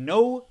 You made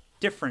no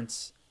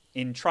difference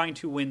in trying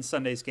to win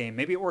Sunday's game.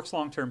 Maybe it works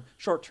long term.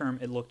 Short term,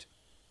 it looked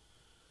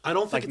I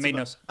don't think like it made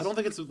no sense. I don't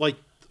think it's like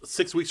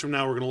 6 weeks from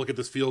now we're going to look at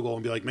this field goal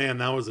and be like, man,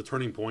 that was a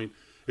turning point.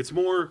 It's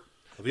more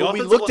The Well, we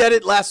offensive looked line- at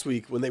it last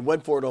week when they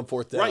went for it on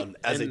fourth down right,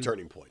 as a and-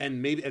 turning point.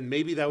 and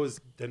maybe that was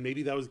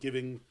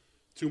giving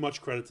too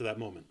much credit to that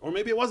moment, or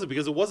maybe it wasn't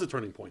because it was a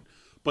turning point.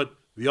 But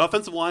the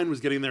offensive line was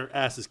getting their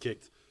asses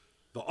kicked.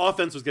 The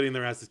offense was getting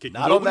their asses kicked.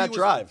 Not on that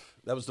drive.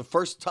 That was the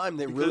first time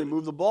they really Because-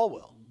 moved the ball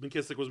well.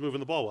 McKissick was moving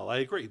the ball well. I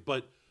agree,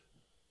 but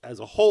as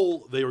a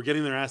whole, they were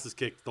getting their asses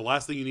kicked. The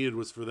last thing you needed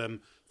was for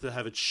them to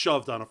have it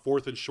shoved on a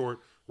 4th and short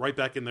right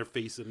back in their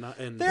face, and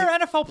They're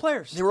NFL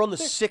players. They were on the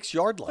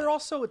 6-yard line. They're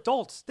also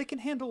adults. They can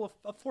handle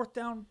a fourth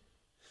down.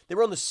 They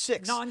were on the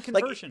 6.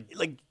 Non-conversion.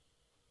 Like,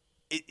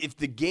 if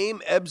the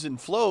game ebbs and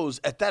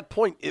flows, at that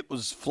point, it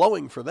was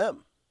flowing for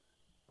them.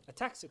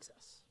 Attack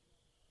success.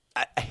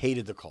 I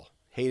hated the call.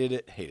 Hated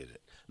it.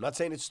 I'm not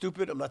saying it's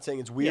stupid. I'm not saying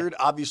it's weird.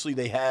 Yeah. Obviously,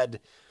 they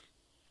had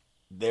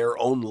their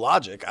own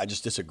logic. I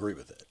just disagree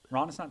with it.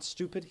 Ron is not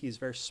stupid. He's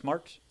very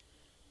smart.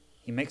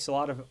 He makes a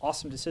lot of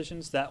awesome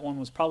decisions. That one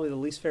was probably the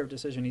least favorite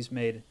decision he's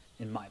made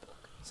in my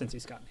book since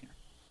he's gotten here.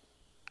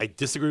 I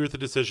disagree with the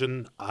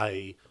decision.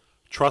 I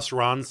trust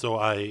Ron, so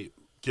I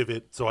give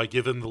him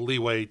the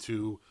leeway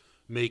to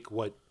make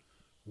what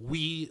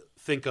we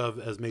think of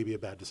as maybe a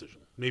bad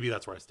decision. Maybe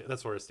that's where I stand.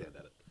 That's where I stand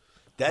at it.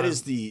 That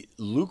is the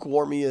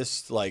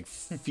lukewarmiest, like,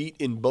 feet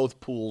in both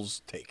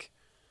pools take.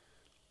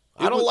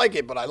 I don't like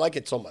it, but I like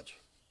it so much.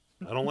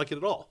 I don't like it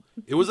at all.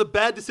 It was a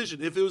bad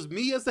decision. If it was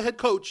me as the head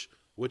coach,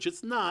 which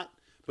it's not,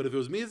 but if it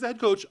was me as the head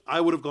coach, I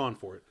would have gone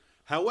for it.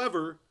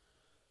 However,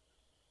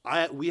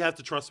 we have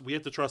to trust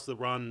that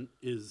Ron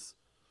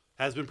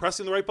has been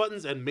pressing the right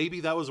buttons, and maybe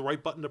that was the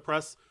right button to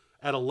press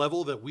at a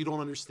level that we don't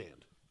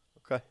understand.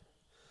 Okay.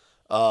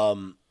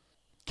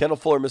 Kendall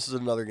Fuller misses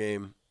another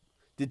game.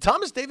 Did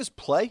Thomas Davis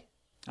play?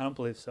 I don't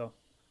believe so.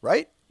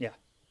 Right? Yeah.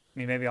 I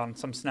mean, maybe on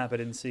some snap I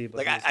didn't see.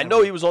 But like I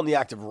know he was on the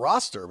active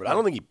roster, but I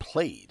don't think he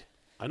played.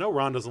 I know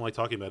Ron doesn't like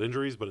talking about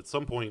injuries, but at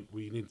some point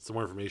we need some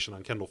more information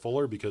on Kendall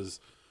Fuller because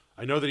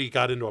I know that he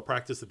got into a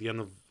practice at the end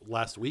of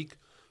last week.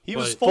 He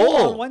was full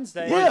full on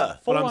Wednesday. Yeah.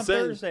 Full but I'm on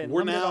saying Thursday. And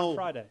we're limited now, on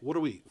Friday. what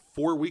are we,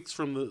 4 weeks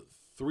from the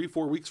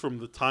 3-4 weeks from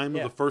the time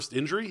of the first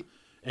injury?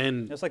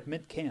 And It's like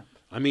mid-camp.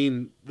 I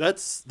mean,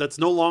 that's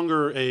no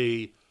longer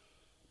a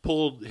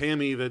pulled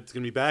hammy that's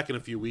going to be back in a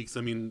few weeks.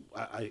 I mean,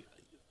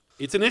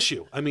 it's an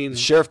issue. I mean, The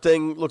sheriff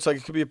thing looks like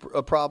it could be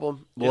a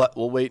problem.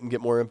 We'll wait and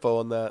get more info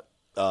on that.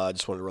 I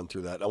just wanted to run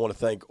through that. I want to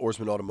thank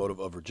Oarsman Automotive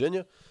of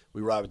Virginia.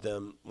 We ride with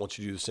them. Want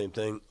you to do the same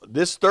thing.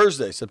 This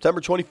Thursday,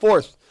 September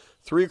 24th,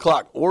 3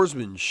 o'clock,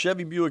 Oarsman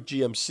Chevy Buick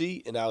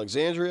GMC in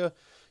Alexandria.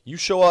 You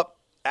show up,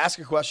 ask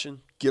a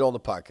question, get on the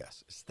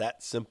podcast. It's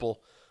that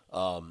simple.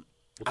 we'll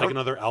take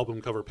another album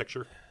cover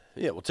picture.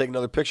 Yeah, we'll take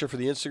another picture for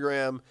the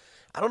Instagram.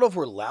 I don't know if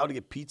we're allowed to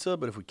get pizza,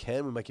 but if we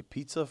can, we might get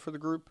pizza for the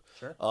group.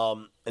 Sure.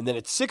 And then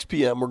at 6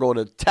 p.m., we're going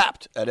to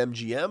Tapped at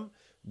MGM,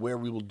 where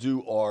we will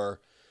do our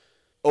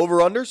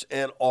over-unders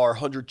and our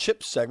 100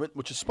 Chips segment,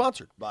 which is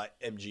sponsored by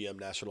MGM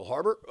National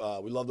Harbor.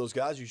 We love those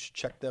guys. You should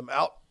check them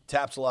out.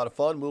 Tapp's a lot of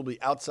fun. We'll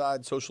be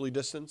outside, socially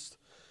distanced,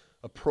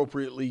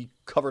 appropriately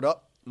covered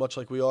up, much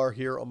like we are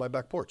here on my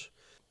back porch.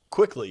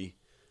 Quickly,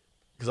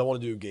 because I want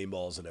to do game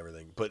balls and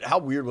everything, but how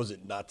weird was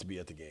it not to be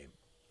at the game?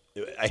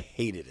 I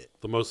hated it.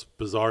 The most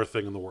bizarre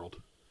thing in the world.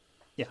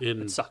 Yeah,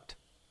 it sucked.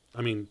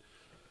 I mean,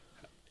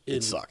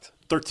 It sucked.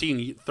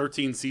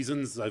 13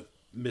 seasons, I've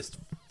missed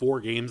 4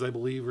 games, I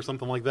believe, or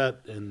something like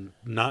that, and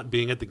not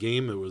being at the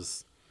game, it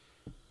was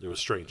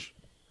strange.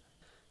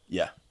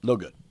 Yeah, no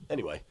good.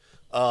 Anyway,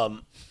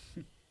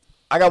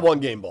 I got one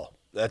game ball.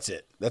 That's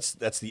it. That's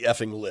the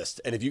effing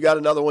list. And if you got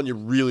another one, you're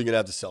really going to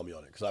have to sell me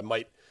on it because I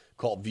might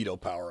call veto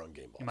power on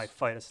game balls. You might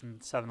fight us in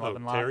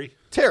 7-Eleven Live. Terry?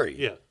 Terry.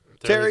 Yeah.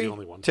 Terry. the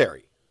only one.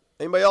 Terry.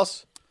 Anybody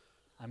else?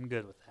 I'm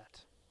good with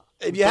that.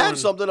 If you have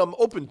something, I'm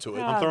open to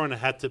it. I'm throwing a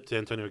hat tip to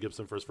Antonio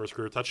Gibson for his first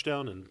career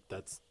touchdown, and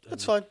that's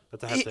fine.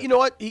 That's a hat tip. You know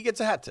what? He gets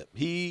a hat tip.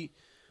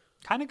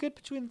 Kind of good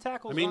between the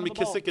tackles. I mean, running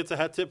the ball. McKissick gets a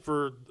hat tip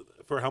for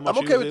how much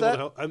I'm he okay was with able that. to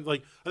help. I'm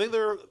like, I think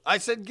they're. I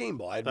said game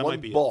ball. I had That one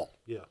might be it. ball.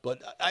 Yeah.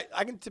 But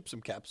I can tip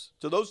some caps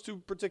to those two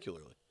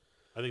particularly.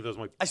 I think those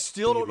might. I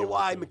still don't be know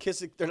why one too.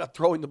 McKissick, they're not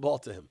throwing the ball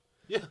to him.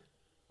 Yeah.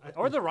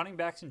 Or the running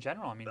backs in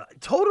general. I mean,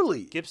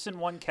 Totally. Gibson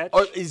one catch.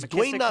 Is McKissick,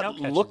 Dwayne not no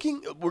catches.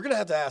 looking? We're going to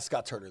have to ask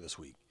Scott Turner this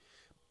week.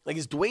 Like,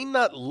 is Dwayne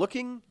not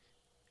looking?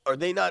 Are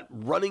they not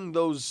running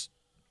those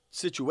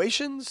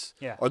situations?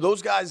 Yeah. Are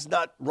those guys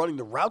not running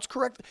the routes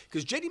correctly?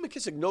 Because J.D.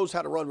 McKissick knows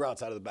how to run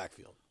routes out of the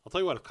backfield. I'll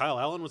tell you what. If Kyle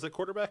Allen was at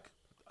quarterback,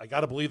 I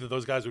got to believe that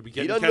those guys would be He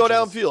getting. doesn't go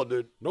catches. downfield,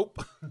 dude.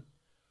 Nope.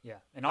 Yeah.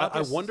 And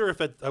I wonder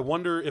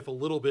if a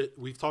little bit.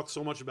 We've talked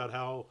so much about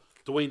how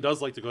Dwayne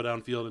does like to go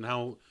downfield and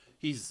how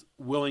he's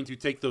willing to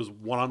take those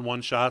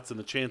one-on-one shots and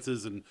the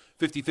chances and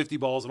 50-50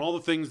 balls and all the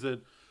things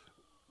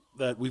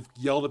that we've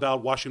yelled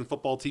about Washington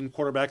football team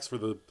quarterbacks for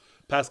the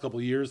past couple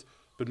of years.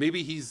 But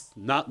maybe he's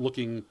not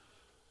looking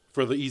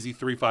for the easy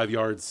 3-5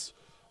 yards,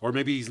 or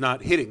maybe he's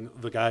not hitting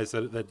the guys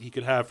that he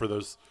could have for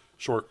those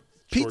short.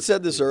 Pete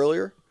said this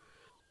earlier,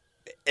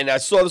 and I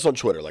saw this on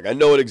Twitter. Like, I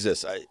know it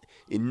exists.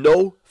 In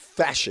no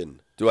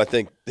fashion do I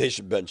think they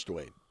should bench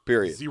Dwayne.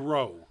 Period.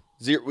 Zero.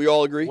 We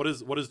all agree? What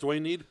does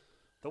Dwayne need?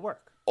 the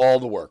work. All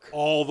the work.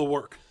 All the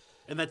work.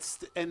 And That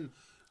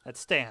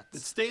stands.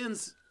 it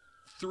stands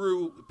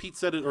through, Pete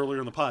said it earlier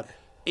in the pod,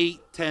 8,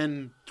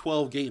 10,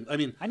 12 games. I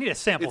mean, I need a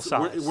sample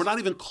size. We're not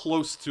even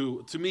close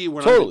to me,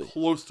 we're Totally. not even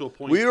close to a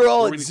point. We are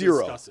all where at we need to zero.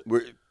 discuss it.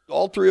 We're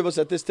all three of us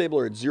at this table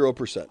are at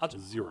 0%.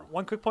 Zero.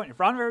 One quick point. If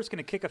Ron Rivera's going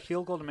to kick a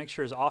field goal to make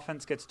sure his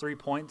offense gets 3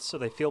 points so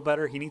they feel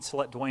better, he needs to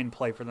let Dwayne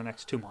play for the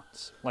next 2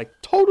 months. Like,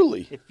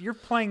 Totally. if you're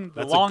playing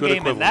the That's a long good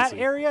game in that equivalency.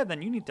 area,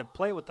 then you need to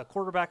play with the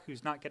quarterback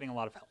who's not getting a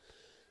lot of help.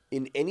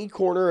 In any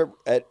corner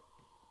at,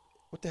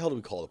 what the hell do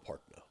we call the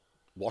park now?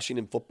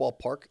 Washington Football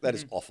Park? That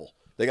is awful.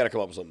 They got to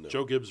come up with something new.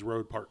 Joe Gibbs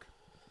Road Park.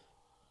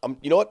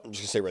 You know what? I'm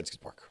just going to say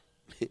Redskins Park.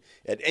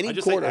 At any I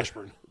just corner. say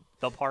Ashburn.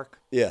 The park.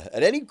 Yeah.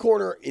 At any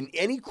corner, in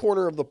any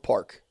corner of the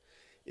park,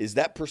 is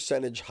that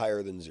percentage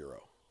higher than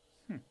 0?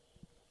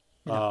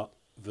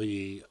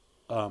 The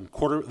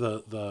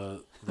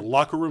the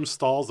locker room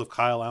stalls of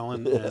Kyle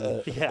Allen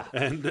and Yeah.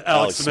 and Alex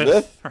Alex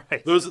Smith.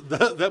 Right. Those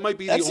that might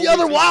be That's the the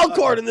only other two- wild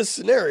card in this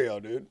scenario,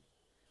 dude.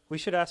 We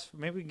should ask,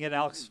 maybe we can get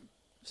Alex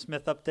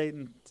Smith update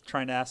and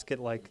trying to ask it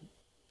like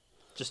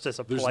just as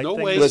a There's polite no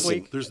thing way. this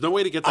Listen, week. There's no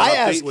way to get I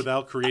that update ask-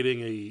 without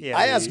creating a. Yeah.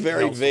 I ask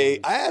very hailstorm.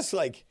 vague. I ask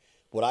like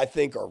what I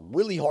think are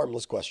really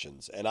harmless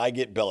questions, and I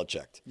get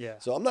Belichicked. Yeah.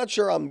 So I'm not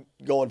sure I'm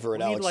going for an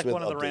We need Alex like Smith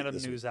one of the update random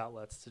this week. news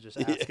outlets to just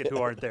ask it who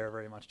aren't there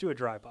very much. Do a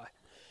drive-by.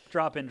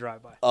 Drop in,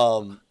 drive-by.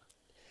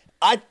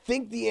 I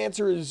think the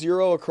answer is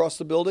 0 across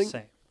the building.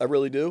 Same. I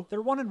really do.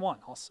 They're 1-1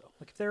 also.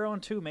 Like if they're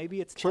 0-2,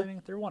 maybe it's timing.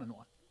 If they're 1-1.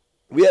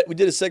 We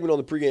did a segment on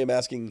the pregame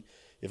asking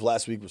if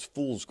last week was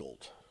fool's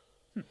gold.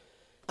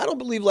 I don't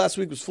believe last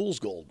week was fool's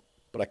gold,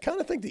 but I kind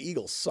of think the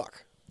Eagles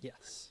suck.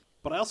 Yes.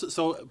 But I also,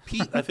 so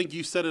Pete, I think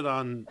you said it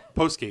on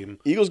postgame.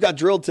 Eagles got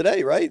drilled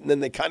today, right? And then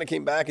they kind of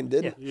came back and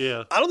didn't.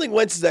 Yeah. I don't think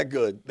Wentz is that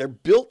good. They're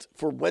built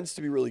for Wentz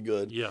to be really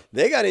good. Yeah.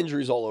 They got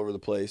injuries all over the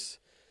place.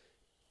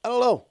 I don't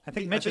know. I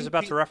think Pete- Mitch I is think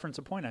about Pete- to reference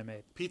a point I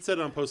made. Pete said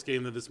on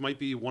postgame that this might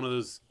be one of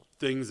those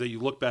things that you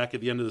look back at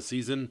the end of the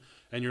season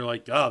and you're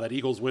like, that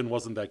Eagles win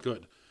wasn't that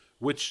good,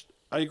 which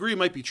I agree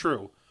might be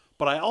true.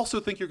 But I also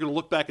think you're going to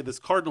look back at this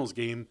Cardinals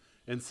game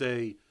and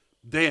say,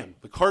 damn,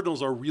 the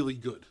Cardinals are really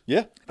good.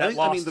 Yeah. That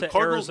loss to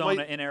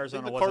Arizona in I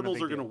Arizona think the wasn't a Cardinals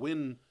big are going to deal.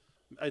 win.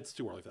 It's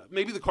too early for that.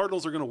 Maybe the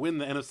Cardinals are going to win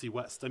the NFC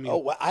West. I mean, Oh,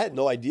 wow. I had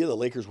no idea the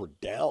Lakers were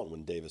down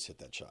when Davis hit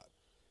that shot.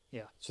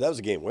 Yeah, So that was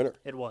a game winner.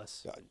 it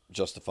was.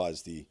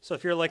 Justifies the. So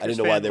if you're a Lakers I didn't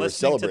know why fan they were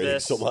listening to celebrating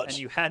this so much. and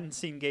you hadn't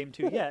seen Game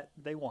 2 yet,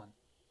 they won.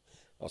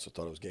 I also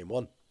thought it was game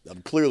 1.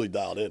 I'm clearly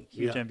dialed in.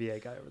 Huge Yeah.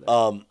 NBA guy over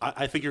there.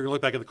 I think you're going to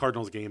look back at the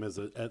Cardinals game as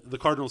the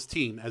Cardinals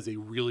team as a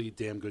really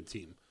damn good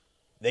team.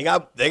 They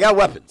got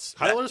weapons.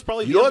 Kyler's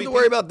probably You the don't have to MVP.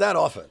 worry about that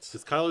offense.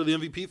 Is Kyler the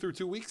MVP through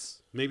 2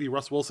 weeks? Maybe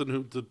Russ Wilson,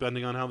 who,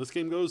 depending on how this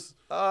game goes.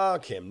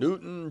 Cam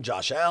Newton,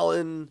 Josh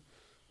Allen.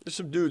 There's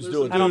some dudes There's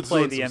doing. some I don't dudes play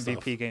doing the some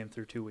MVP stuff. game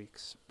through 2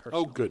 weeks. Oh,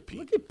 Personally. good, Pete.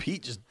 Look at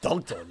Pete just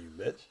dunked on you,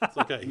 Mitch. It's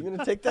okay. You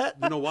gonna take that?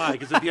 You know why?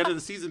 Because at the end of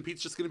the season,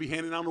 Pete's just going to be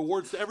handing out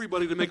awards to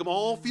everybody to make them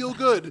all feel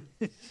good.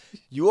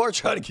 You are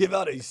trying to give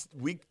out a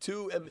week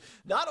 2.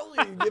 Not only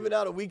are you giving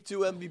out a week 2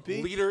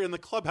 MVP, Leader in the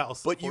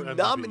clubhouse. but for you MVP.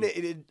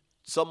 nominated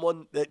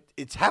someone that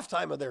it's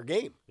halftime of their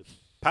game.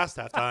 Past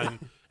halftime,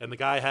 and the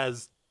guy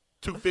has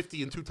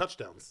 250 and 2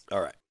 touchdowns.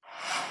 All right.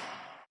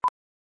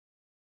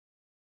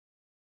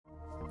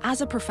 As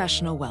a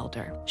professional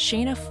welder,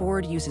 Shayna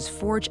Ford uses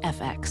Forge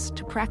FX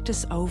to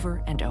practice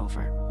over and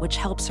over, which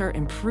helps her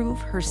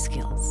improve her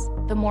skills.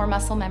 The more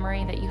muscle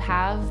memory that you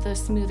have, the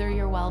smoother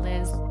your weld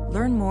is.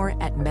 Learn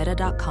more at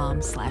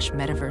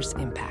meta.com/metaverse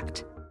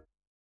impact.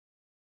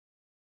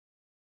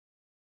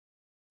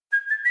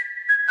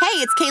 Hey,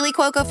 it's Kaylee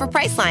Cuoco for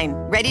Priceline.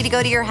 Ready to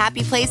go to your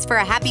happy place for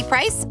a happy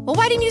price? Well,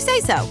 why didn't you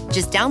say so?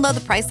 Just download the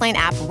Priceline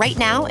app right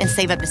now and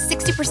save up to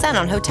 60%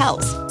 on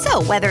hotels.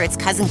 So whether it's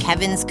Cousin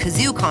Kevin's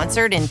Kazoo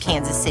Concert in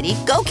Kansas City,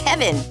 go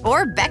Kevin,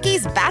 or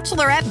Becky's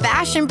Bachelorette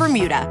Bash in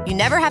Bermuda, you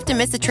never have to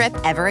miss a trip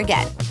ever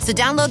again. So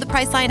download the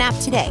Priceline app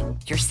today.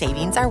 Your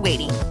savings are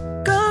waiting.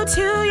 Go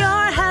to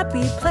your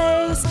happy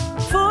place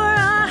for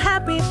a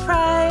happy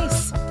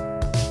price.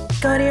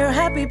 Go to your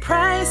happy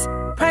price,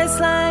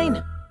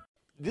 Priceline.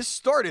 This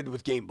started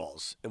with game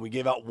balls, and we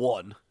gave out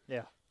 1.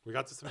 Yeah. We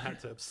got to some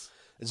hat tips.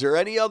 Is there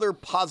any other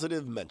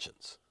positive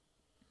mentions?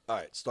 All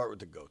right, start with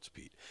the GOATs,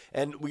 Pete.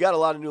 And we got a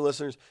lot of new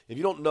listeners. If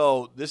you don't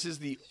know, this is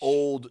the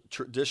old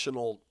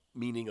traditional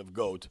meaning of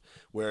GOAT,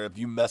 where if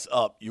you mess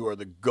up, you are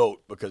the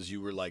GOAT because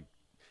you were like,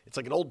 it's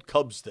like an old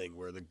Cubs thing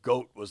where the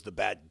GOAT was the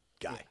bad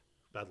guy.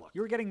 Bad luck. You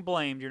were getting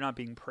blamed. You're not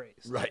being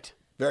praised. Right.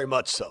 Very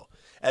much so.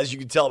 As you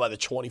can tell by the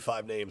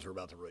 25 names we're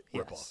about to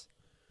rip off.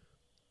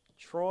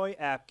 Troy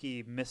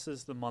Apke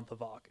misses the month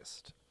of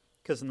August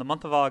because in the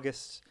month of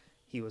August,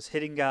 he was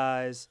hitting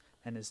guys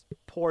and his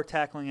poor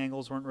tackling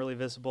angles weren't really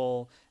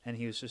visible, and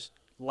he was just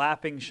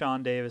lapping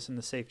Sean Davis in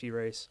the safety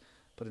race.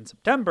 But in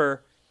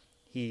September,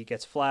 he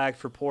gets flagged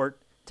for poor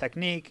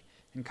technique,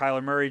 and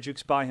Kyler Murray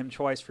jukes by him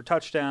twice for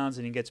touchdowns,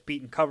 and he gets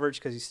beaten coverage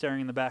because he's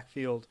staring in the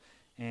backfield,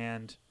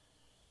 and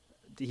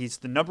he's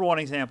the number one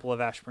example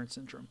of Ashburn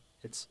syndrome.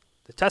 It's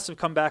the tests have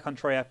come back on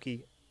Troy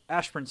Apke,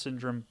 Ashburn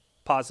syndrome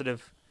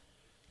positive,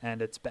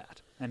 and it's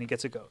bad, and he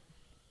gets a GOAT.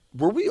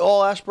 Were we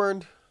all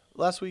Ashburned?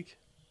 last week?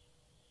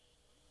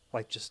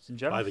 Like just in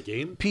general? By the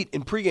game? Pete,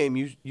 in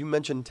pregame, you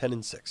mentioned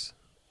 10-6.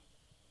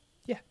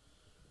 Yeah.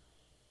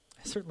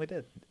 I certainly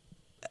did.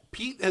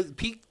 Pete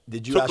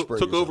Did you took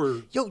aspirate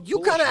over. Yo, you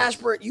kind of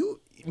aspirate.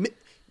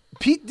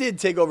 Pete did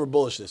take over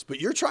bullishness,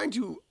 but you're trying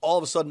to all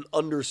of a sudden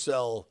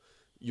undersell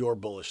your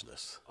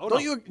bullishness. Oh,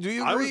 Don't no. you? Do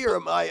you agree, or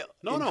am I?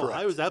 No, incorrect?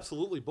 I was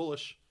absolutely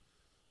bullish.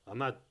 I'm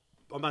not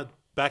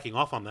backing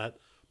off on that,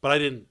 but I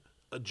didn't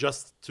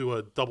adjust to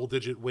a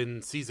double-digit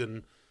win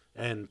season,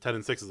 and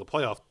 10-6 is a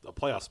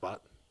playoff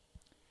spot.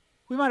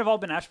 We might have all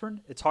been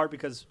Ashburn. It's hard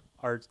because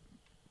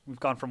we've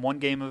gone from one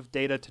game of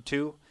data to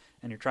two,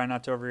 and you're trying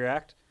not to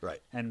overreact. Right.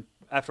 And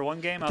after one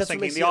game, I was That's what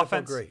thinking makes the the NFL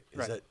offense. great, is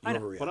right. that you I know.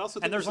 overreact. But I also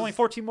think And there's this only is-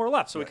 14 more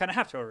left, so we kind of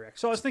have to overreact.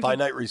 So I was thinking,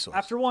 finite resource.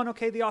 After one,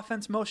 okay, the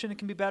offense motion, it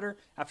can be better.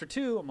 After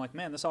two, I'm like,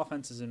 man, this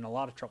offense is in a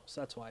lot of trouble.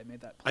 So that's why I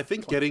made that. I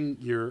think getting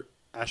your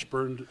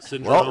Ashburn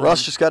syndrome. Well,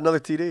 Russ just got another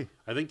TD.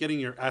 I think getting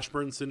your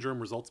Ashburn syndrome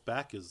results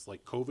back is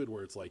like COVID,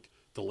 where it's like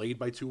delayed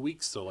by 2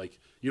 weeks. So like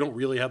you don't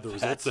really have the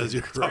results as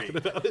you're talking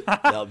about it.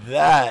 Now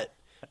that,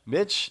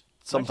 Mitch,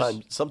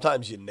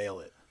 sometimes you nail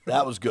it.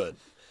 That was good.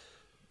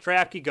 Trey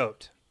Apke,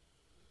 GOAT.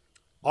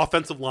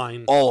 Offensive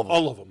line, All of them.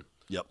 all of them.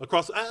 Yep.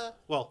 Across.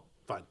 Well,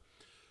 fine.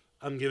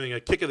 I'm giving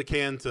a kick of the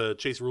can to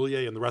Chase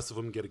Roulier, and the rest of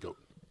them get a GOAT.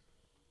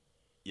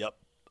 Yep.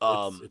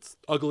 It's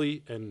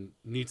ugly and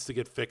needs to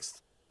get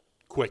fixed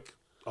quick.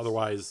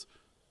 Otherwise,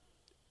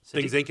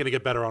 things ain't going to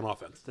get better on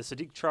offense. The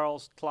Sadiq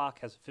Charles clock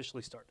has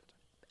officially started.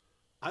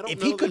 I don't If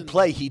know he could that-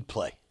 play, he'd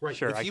play. Right.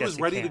 Sure, if I he guess was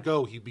he ready to can.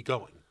 go, he'd be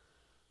going.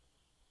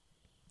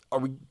 Are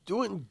we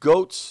doing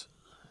goats?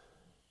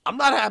 I'm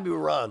not happy with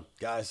Ron,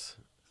 guys.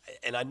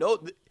 And I know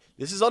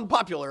this is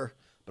unpopular,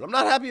 but I'm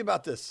not happy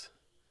about this.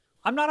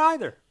 I'm not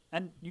either.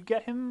 And you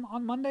get him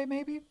on Monday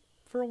maybe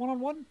for a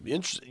one-on-one? Be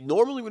interesting.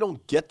 Normally, we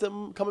don't get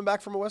them coming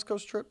back from a West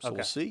Coast trip, so Okay.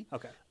 we'll see.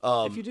 Okay.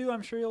 If you do,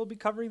 I'm sure you'll be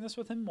covering this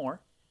with him more.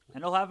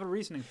 And he'll have a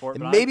reasoning for it.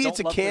 And but maybe I it's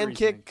a don't love the can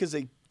reasoning. kick because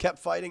they kept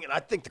fighting. And I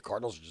think the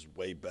Cardinals are just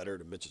way better,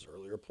 to Mitch's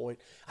earlier point.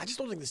 I just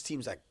don't think this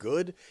team's that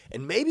good.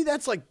 And maybe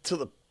that's like to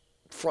the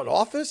front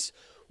office.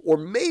 Or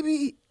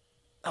maybe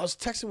I was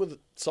texting with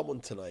someone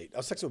tonight. I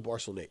was texting with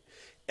Barcelona Nate.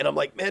 And I'm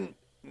like, man,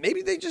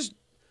 maybe they just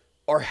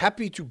are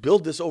happy to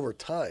build this over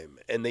time.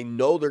 And they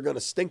know they're going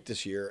to stink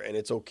this year. And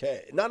it's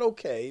okay. Not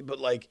okay, but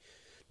like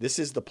this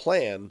is the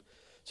plan.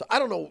 So I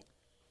don't know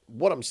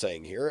what I'm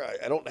saying here.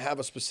 I don't have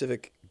a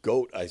specific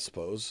GOAT, I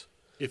suppose.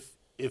 If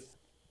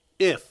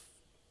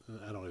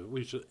I don't know,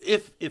 we should.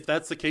 If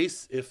that's the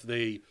case, if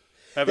they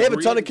have a ton of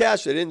agreed-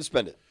 cash, they didn't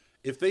spend it.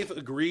 If they've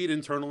agreed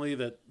internally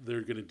that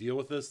they're going to deal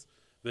with this,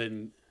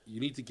 then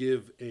you need to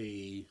give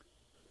a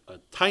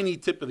tiny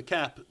tip of the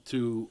cap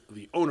to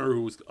the owner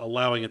who's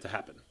allowing it to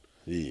happen.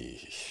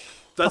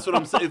 That's what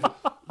I'm saying.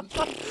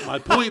 My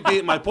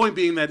point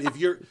being that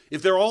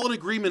if they're all in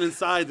agreement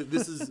inside that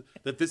this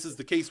is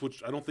the case,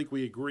 which I don't think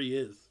we agree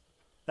is.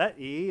 That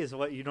E is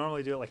what you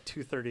normally do at like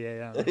 2:30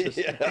 a.m. I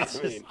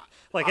mean,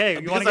 Like, hey,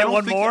 you Because want to I get don't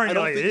one think- more? I And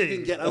don't you're think like, you can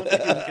 "Hey." get. I don't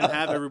think you can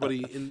have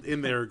everybody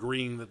in there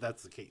agreeing that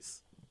that's the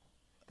case.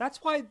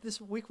 That's why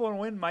this week one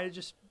win might have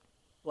just,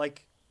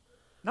 like,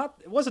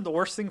 it wasn't the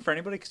worst thing for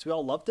anybody because we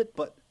all loved it,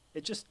 but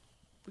we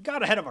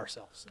got ahead of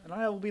ourselves. And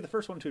I will be the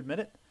first one to admit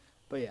it.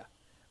 But yeah,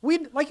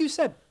 like you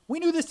said, we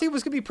knew this team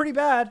was going to be pretty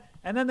bad,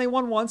 and then they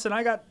won once, and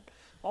I got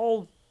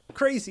all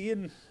crazy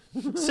and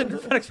sitting in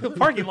FedEx Field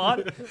parking lot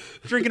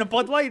drinking a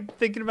Bud Light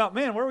thinking about,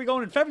 man, where are we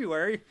going in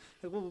February?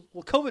 Will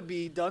COVID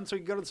be done so we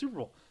can go to the Super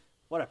Bowl?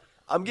 Whatever.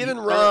 I'm giving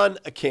Ron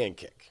a can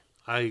kick.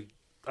 I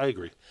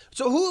agree.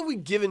 So who have we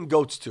given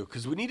goats to?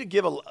 Because we need to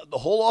give the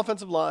whole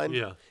offensive line.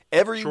 Yeah.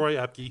 Troy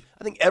Apke.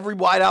 I think every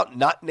wideout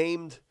not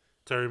named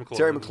Terry McLaurin.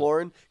 Terry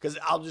McLaurin. Because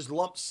I'll just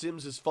lump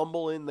Sims'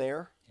 fumble in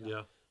there.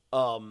 Yeah.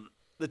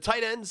 The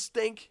tight ends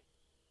stink.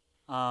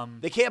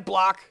 They can't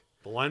block.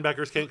 The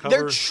linebackers can't cover.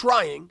 They're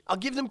trying. I'll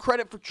give them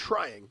credit for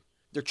trying.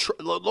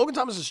 Logan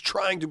Thomas is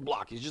trying to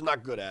block. He's just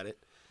not good at it.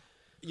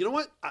 You know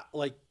what?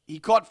 He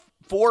caught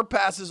 4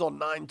 passes on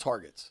 9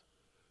 targets.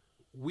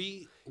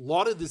 We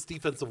lauded this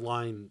defensive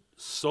line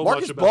so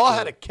Marcus much about Baugh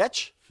had a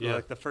catch. For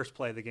like the first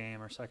play of the game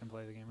or second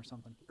play of the game or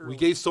something. We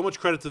gave so much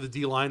credit to the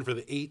D line for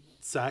the 8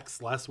 sacks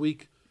last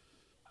week.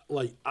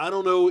 Like, I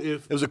don't know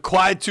if it was a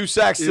quiet 2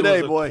 sacks today,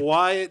 it was boy. A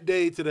quiet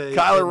day today.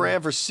 Kyler And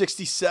ran for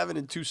 67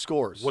 and 2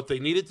 scores. What they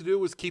needed to do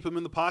was keep him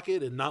in the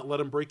pocket and not let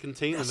him break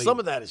contain. Now, some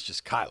of that is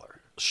just Kyler.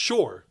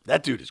 Sure,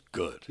 that dude is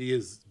good.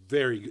 He's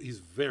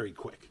very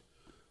quick.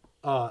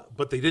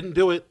 But they didn't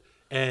do it,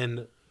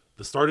 and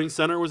the starting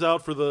center was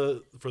out for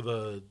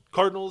the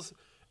Cardinals,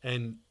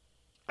 and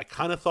I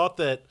kind of thought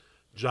that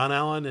John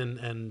Allen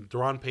and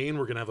Daron Payne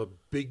were going to have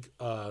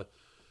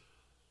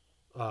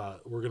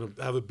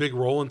a big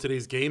role in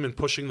today's game in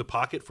pushing the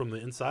pocket from the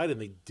inside, and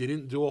they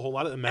didn't do a whole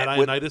lot of Matt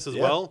Ioannidis as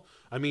well.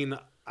 I mean,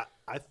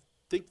 I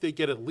think they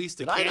get at least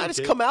a Did can Ioannidis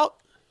kick. come out?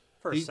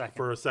 For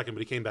a second, but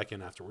he came back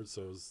in afterwards,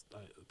 so it was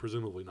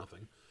presumably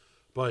nothing.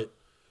 But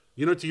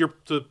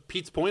to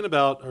Pete's point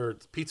about, or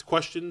Pete's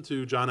question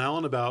to John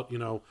Allen about,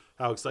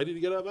 how excited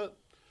you get about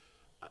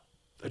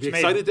it, I'd be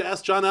excited to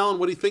ask John Allen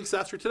what he thinks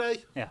after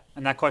today. Yeah,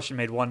 and that question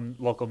made one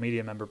local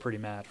media member pretty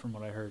mad from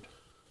what I heard.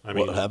 I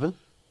mean, what happened?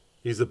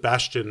 He's a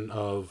bastion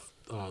of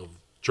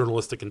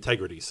journalistic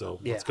integrity, so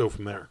let's go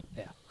from there.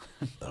 Yeah.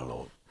 I don't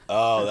know.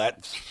 Oh,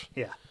 that.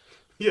 Yeah.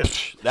 Yeah.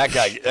 That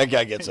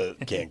guy gets a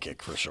can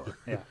kick for sure.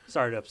 Yeah.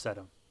 Sorry to upset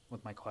him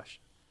with my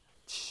question.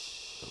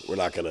 We're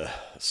not going to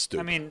stoop.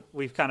 I mean,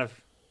 we've kind of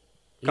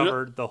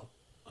covered the.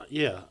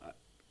 Yeah.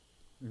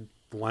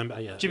 The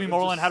linebacker. Yeah. Jimmy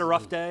Moreland had a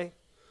rough day.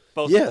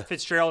 Both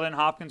Fitzgerald and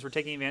Hopkins were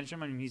taking advantage of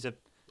him. I mean, he's a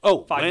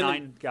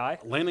 5'9" guy.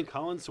 Landon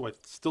Collins, who I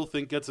still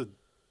think gets a.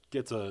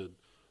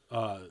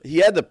 He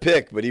had the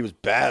pick, but he was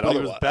bad. He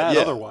was bad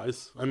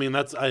otherwise. I mean,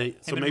 that's I.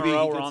 So Him maybe and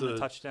Moreau he were gets on the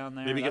touchdown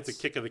there. Maybe he gets a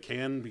kick of the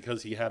can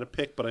because he had a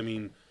pick. But I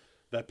mean,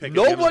 that pick.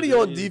 Nobody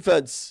on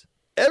defense.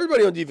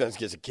 Everybody on defense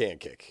gets a can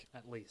kick.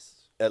 At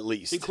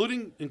least.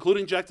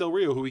 Including Jack Del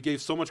Rio, who we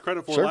gave so much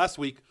credit for last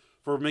week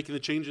for making the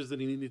changes that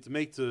he needed to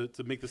make to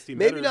make this team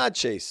better. Maybe not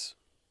Chase.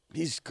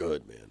 He's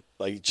good, man.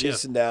 Like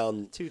chasing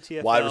down Two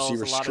TFLs, wide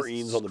receiver a lot of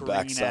screens on the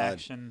backside.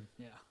 Action.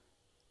 Yeah.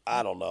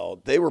 I don't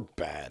know. They were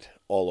bad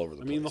all over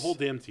the place. I mean, the whole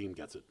damn team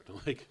gets it.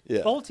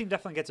 The whole team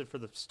definitely gets it for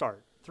the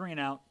start. 3 and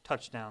out,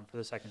 touchdown for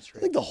the second straight.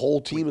 I think the whole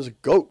team is a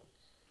goat.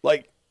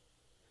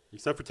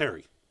 Except for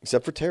Terry.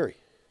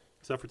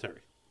 Yeah.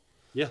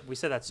 Yeah. We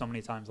said that so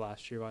many times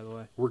last year, by the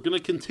way. We're going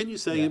to continue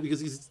saying it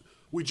because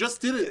we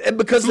just did it. And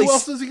because who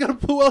else is he going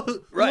to pull out?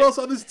 Right. Who else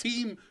on this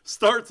team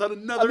starts on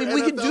another NFL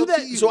we can do that.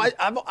 team? So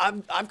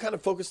I've kind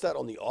of focused that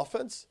on the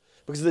offense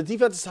because the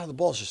defensive side of the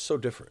ball is just so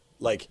different.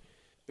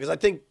 Because I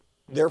think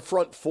their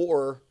front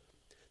four,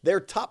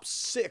 their top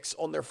 6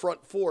 on their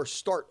front 4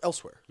 start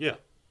elsewhere. Yeah,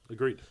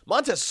 agreed.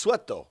 Montez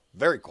Sweat, though,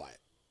 very quiet.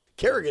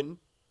 Kerrigan,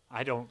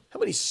 I don't. How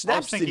many snaps I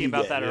was thinking did he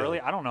about get? that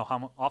earlier. I don't know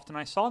how often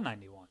I saw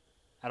 91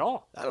 at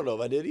all. I don't know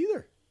if I did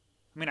either.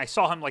 I mean, I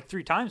saw him like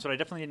 3 times, but I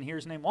definitely didn't hear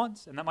his name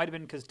once. And that might have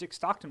been because Dick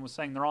Stockton was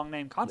saying the wrong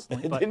name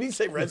constantly. But Didn't he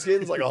say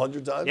Redskins like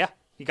 100 times? Yeah.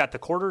 He got the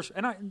quarters.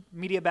 And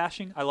media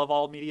bashing. I love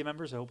all media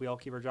members. I hope we all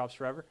keep our jobs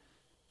forever.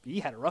 But he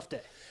had a rough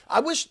day. I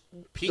wish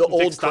the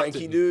old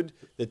cranky dude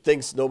that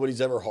thinks nobody's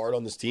ever hard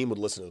on this team would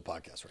listen to the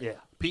podcast right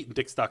now. Pete and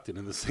Dick Stockton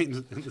in the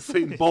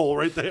same bowl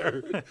right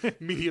there.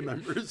 Media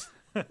members.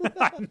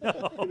 I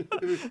know.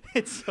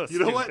 It's so stupid. You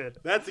know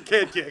what? That's a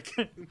can kick.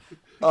 I came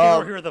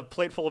over here with a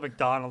plate full of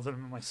McDonald's and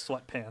I'm in my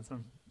sweatpants and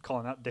I'm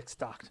calling out Dick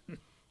Stockton.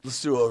 Let's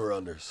do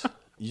over-unders.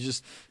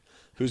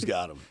 Who's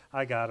got them?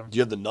 I got them. Do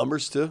you have the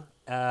numbers too?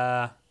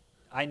 I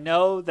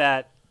know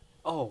that,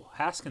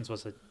 Haskins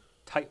was a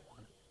tight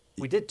one.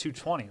 We did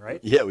 220,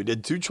 right? Yeah, we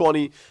did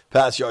 220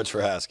 pass yards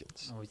for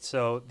Haskins.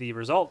 So the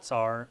results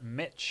are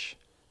Mitch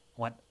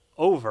went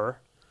over,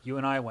 you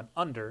and I went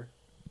under.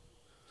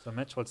 So,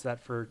 Mitch, what's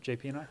that for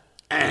JP and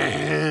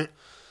I?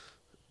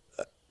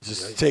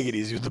 Just take it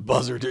easy with the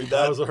buzzer, dude.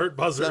 That was a hurt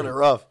buzzer. Kind of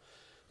rough.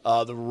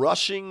 The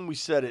rushing, we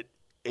said at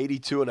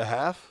 82.5.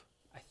 I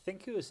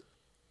think it was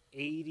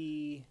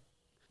 80.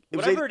 It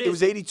was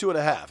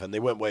 82.5, and they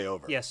went way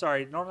over. Yeah,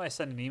 sorry. Normally I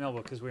send an email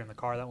because we were in the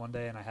car that one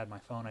day and I had my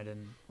phone. I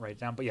didn't write it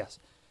down. But, yes,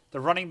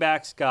 the running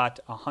backs got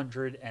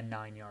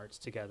 109 yards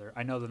together.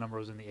 I know the number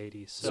was in the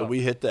 80s. So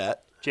we hit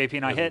that. JP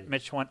and I hit.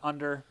 Mitch went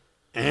under.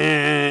 We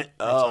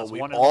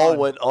all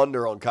went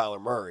under on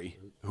Kyler Murray,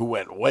 who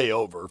went way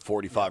over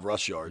 45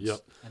 rush yards. Yep.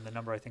 And the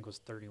number I think was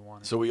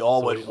 31. So we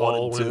all went 1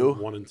 and 2.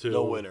 1 and 2.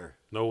 No winner.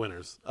 No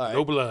winners. All right.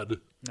 No blood.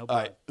 No All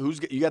blood.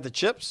 right. You got the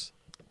chips?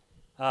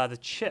 The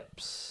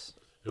chips.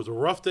 It was a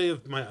rough day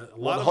of a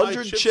lot of 100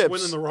 my chips chips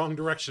went in the wrong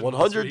direction.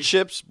 100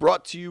 chips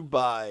brought to you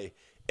by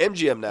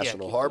MGM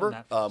National keep Harbor.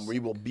 doing that. We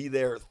will be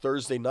there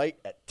Thursday night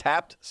at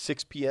Tapped,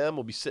 6 p.m.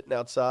 We'll be sitting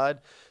outside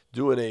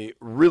doing a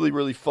really,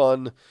 really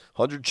fun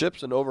 100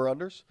 chips and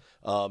over-unders.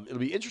 It'll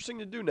be interesting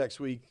to do next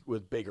week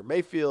with Baker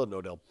Mayfield and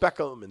Odell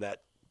Beckham and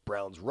that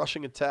Browns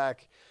rushing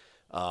attack.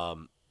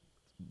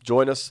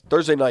 Join us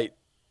Thursday night,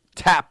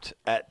 Tapped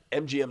at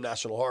MGM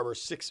National Harbor,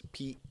 6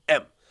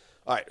 p.m.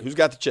 All right, who's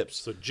got the chips?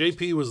 So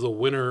JP was the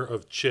winner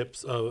of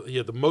chips. He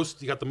got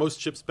the most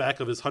chips back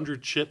of his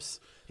 100 chips.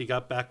 He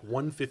got back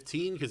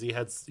 115 because he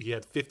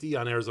had 50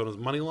 on Arizona's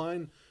money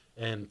line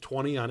and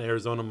 20 on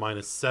Arizona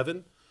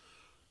 -7.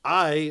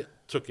 I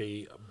took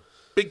a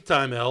big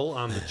time L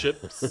on the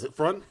chips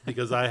front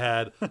because I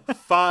had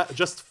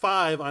just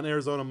 5 on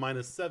Arizona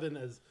 -7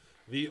 as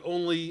the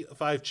only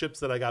 5 chips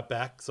that I got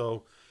back.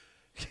 So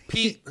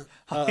Pete,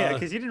 yeah,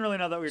 because you didn't really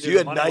know that we were so doing. you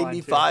had money line,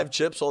 95 too.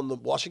 chips on the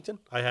Washington?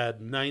 I had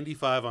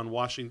 95 on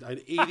Washington. I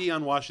had 80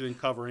 on Washington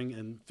covering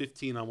and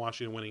 15 on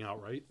Washington winning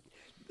outright.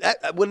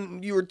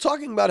 When you were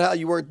talking about how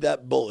you weren't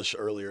that bullish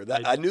earlier,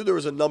 I knew there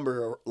was a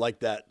number like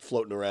that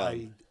floating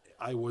around.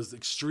 I was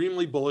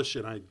extremely bullish,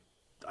 and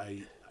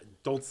I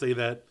don't say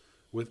that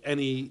with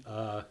any.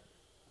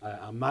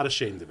 I'm not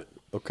ashamed of it.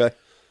 Okay.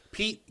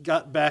 Pete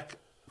got back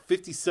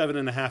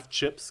 57.5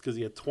 chips because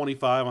he had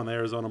 25 on the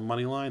Arizona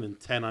money line and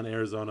 10 on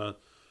Arizona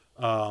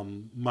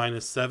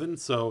 -7.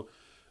 So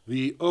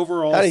the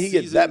overall How did he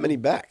get that many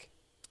back?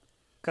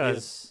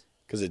 Because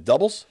it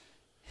doubles?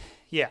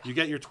 Yeah. You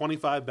get your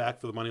 25 back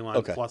for the money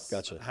line plus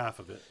half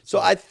of it. So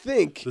I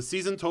think the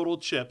season total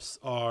chips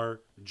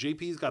are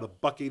JP's got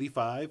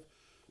 $1.85,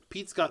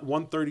 Pete's got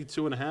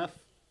 132.5,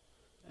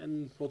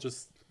 and we'll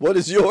just. What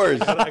is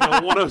yours? I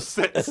got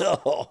 106.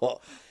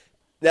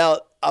 Now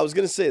I was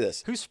going to say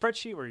this. Whose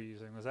spreadsheet were you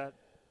using? Was that?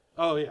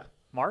 Oh yeah,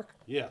 Mark.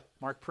 Yeah,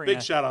 Mark Perina.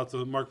 Big shout out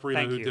to Mark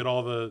Perina who you. did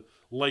all the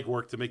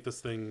legwork to make this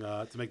thing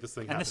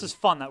happen. And this is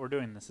fun that we're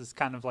doing this. It's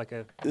kind of like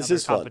a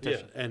is fun.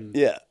 competition. Yeah, and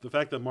Yeah. the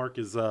fact that Mark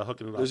is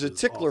hooking it up. There's a is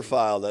tickler awesome.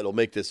 file that'll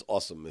make this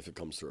awesome if it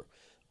comes through.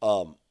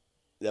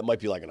 That might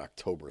be like an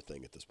October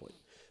thing at this point.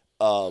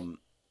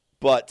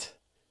 But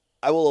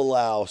I will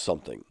allow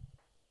something.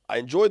 I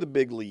enjoy the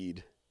big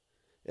lead,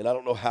 and I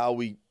don't know how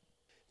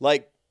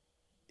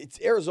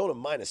it's Arizona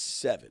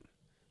 -7.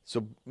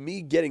 So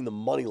me getting the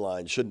money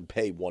line shouldn't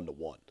pay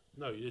 1-1.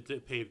 No,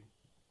 it paid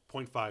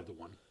 0.5 to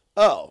 1.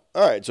 Oh,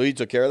 all right. So he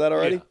took care of that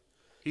already? Yeah.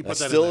 He put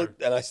that still, in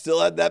there. And I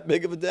still had that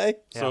big of a day?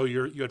 So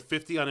you had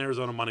 50 on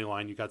Arizona money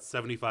line. You got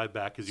 75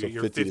 back because So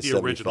you're 50 50 to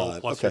original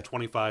 75. plus Okay. your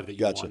 25 that you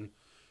Gotcha. won.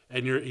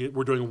 And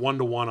we're doing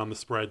 1-1 on the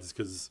spreads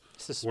because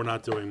we're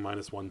not doing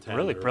 -110.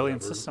 Really or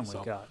brilliant whatever. system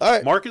we've got. All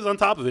right. Mark is on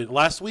top of it.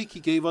 Last week he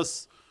gave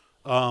us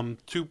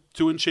two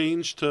and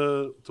change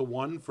to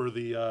 1 for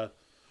the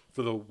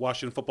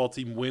Washington football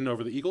team win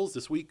over the Eagles.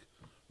 This week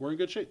we're in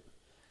good shape.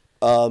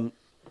 All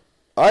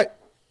right.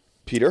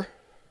 Peter?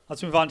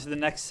 Let's move on to the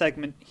next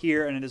segment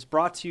here, and it is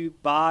brought to you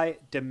by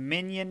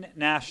Dominion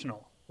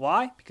National.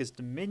 Why? Because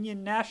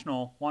Dominion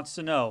National wants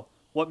to know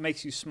what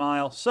makes you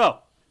smile. So,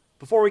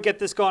 before we get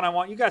this going, I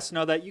want you guys to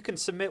know that you can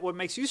submit what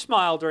makes you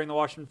smile during the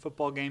Washington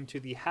football game to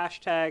the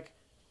hashtag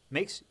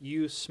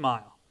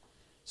 #MakesYouSmile.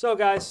 So,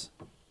 guys,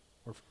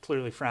 we're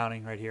clearly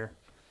frowning right here.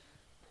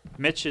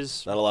 Mitch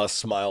is Not a lot of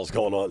smiles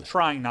going on.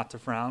 trying not to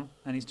frown,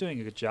 and he's doing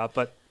a good job,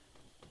 but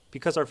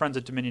because our friends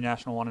at Dominion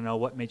National want to know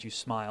what made you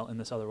smile in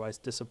this otherwise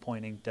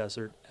disappointing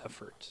desert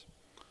effort.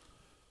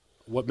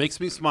 What makes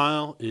me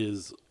smile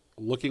is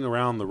looking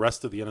around the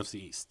rest of the NFC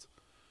East.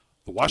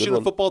 The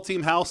Washington football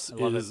team house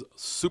is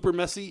super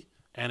messy,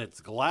 and it's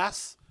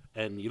glass,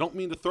 and you don't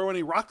mean to throw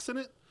any rocks in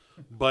it,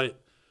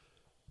 but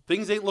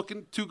things ain't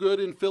looking too good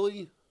in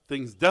Philly.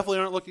 Things definitely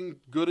aren't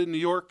looking good in New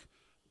York.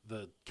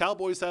 The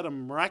Cowboys had a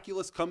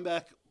miraculous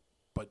comeback,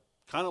 but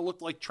kind of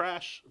looked like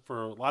trash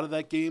for a lot of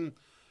that game.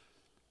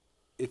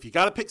 If you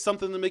got to pick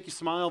something to make you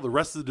smile, the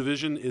rest of the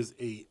division is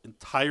a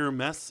entire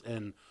mess,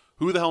 and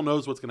who the hell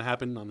knows what's going to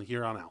happen on the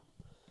here on out.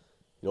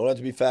 You don't have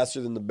to be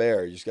faster than the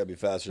bear. You just got to be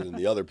faster than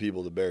the other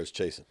people the bear is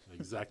chasing.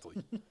 Exactly.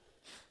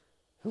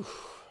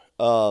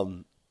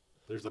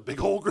 There's a big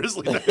old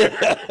grizzly there. It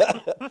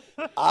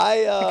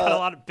got a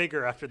lot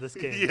bigger after this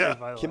game. Yeah. Too,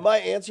 by the Can way. my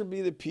answer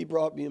be that Pete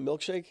brought me a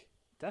milkshake?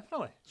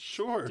 Definitely.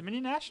 Sure.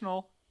 Dominion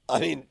National. I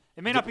mean,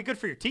 It may not be good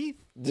for your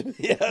teeth.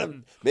 yeah,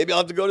 maybe I'll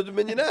have to go to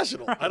Dominion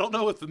National. I don't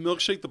know if the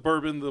milkshake, the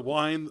bourbon, the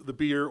wine, the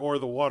beer, or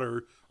the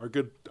water are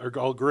good, are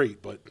all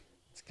great, but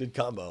It's a good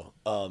combo.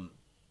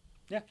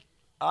 Yeah.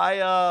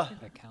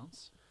 That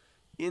counts.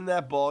 In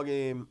that ball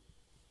game,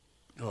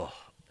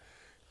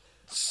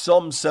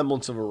 some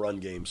semblance of a run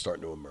game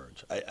starting to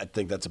emerge. I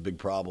think that's a big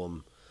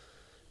problem.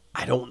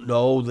 I don't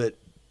know.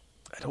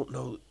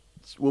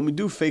 When we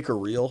do fake or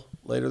real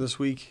later this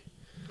week,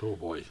 oh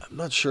boy, I'm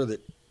not sure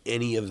that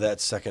any of that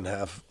second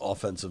half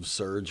offensive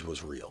surge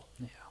was real.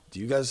 Yeah. Do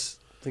you guys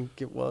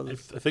think it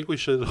was? I think we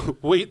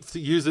should wait to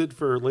use it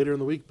for later in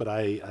the week, but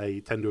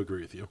I tend to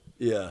agree with you.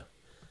 Yeah.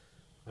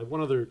 I have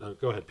one other.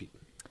 Go ahead, Pete.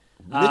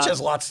 Mitch has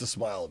lots to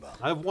smile about.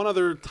 I have one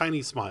other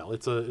tiny smile.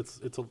 It's a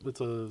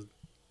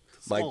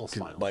small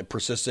smile. My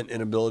persistent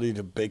inability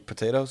to bake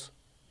potatoes.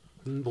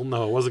 Well,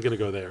 no, I wasn't going to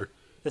go there.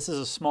 This is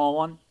a small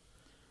one,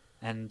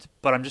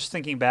 but I'm just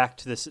thinking back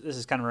to this. This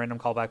is kind of a random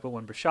callback, but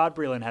when Bashaud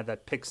Breeland had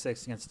that pick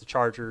six against the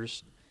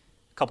Chargers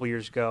a couple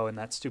years ago in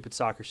that stupid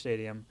soccer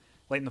stadium,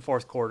 late in the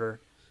fourth quarter,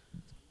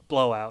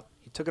 blowout.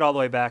 He took it all the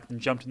way back, then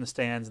jumped in the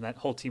stands, and that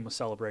whole team was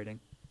celebrating.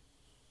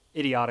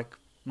 Idiotic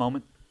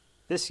moment.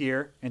 This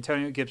year,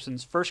 Antonio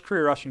Gibson's first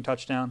career rushing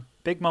touchdown.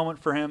 Big moment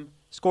for him.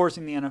 Scores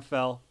in the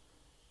NFL.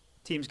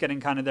 Team's getting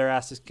kind of their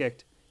asses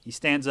kicked. He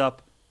stands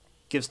up,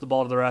 gives the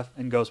ball to the ref,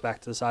 and goes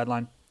back to the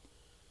sideline.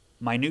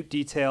 Minute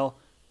detail,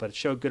 but it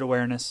showed good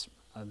awareness.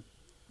 I'm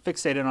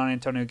fixated on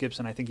Antonio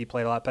Gibson. I think he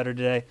played a lot better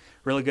today.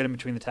 Really good in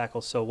between the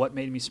tackles. So what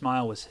made me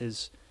smile was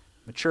his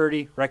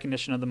maturity,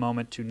 recognition of the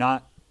moment to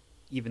not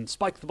even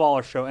spike the ball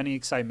or show any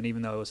excitement,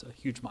 even though it was a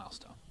huge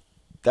milestone.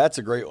 That's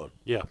a great one.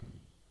 Yeah.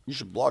 You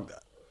should blog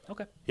that.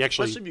 Okay. He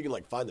actually, especially if you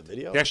can find the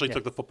video. He actually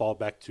took the football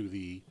back to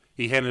he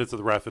handed it to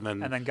the ref and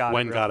then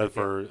got it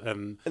for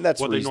and that's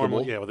what reasonable.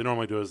 what they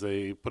normally do is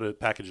they put it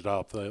packaged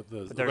up. The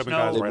there's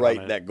guys they right write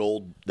on that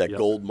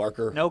gold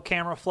marker. No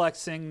camera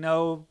flexing,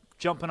 no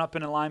jumping up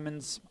in a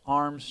lineman's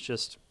arms.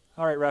 Just,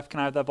 all right, ref,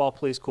 can I have that ball,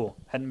 please? Cool.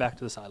 Heading back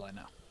to the sideline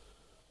now.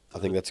 I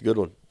think that's a good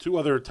one. Two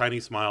other tiny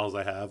smiles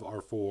I have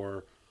are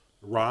for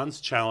Ron's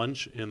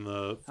challenge in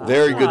the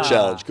very good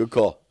challenge. Good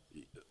call.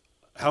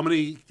 How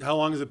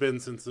long has it been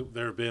since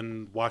there have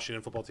been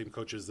Washington football team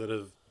coaches that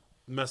have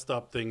messed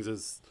up things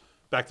as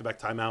back-to-back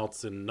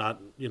timeouts and not,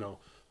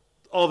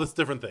 all this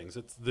different things.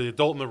 It's the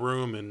adult in the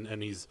room,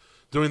 and he's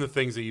doing the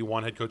things that you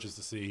want head coaches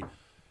to see.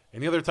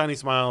 And the other tiny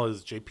smile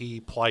is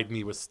JP plied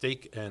me with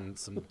steak and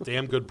some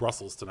damn good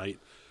Brussels tonight.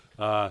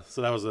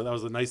 So that was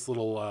a nice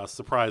little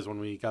surprise when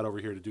we got over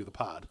here to do the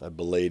pod. I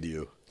belayed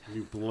you.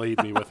 You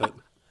belayed me with it.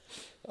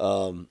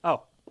 And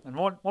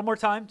one more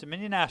time,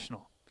 Dominion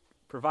National,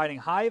 providing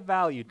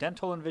high-value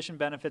dental and vision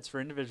benefits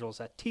for individuals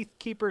at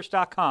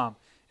teethkeepers.com.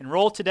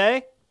 Enroll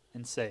today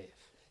and save.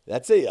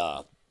 That's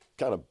a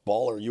kind of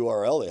baller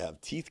URL they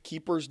have,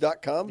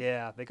 teethkeepers.com.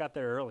 Yeah, they got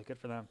there early. Good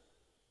for them.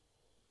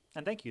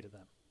 And thank you to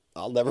them.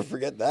 I'll never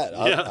forget that.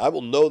 Yeah. I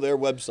will know their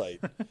website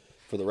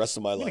for the rest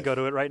of my I'm life. going to go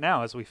to it right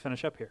now as we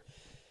finish up here.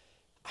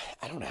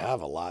 I don't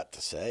have a lot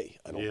to say,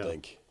 I don't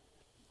think.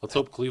 Let's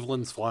hope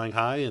Cleveland's flying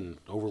high and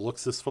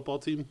overlooks this football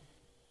team.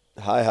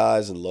 High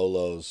highs and low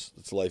lows.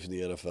 It's life in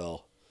the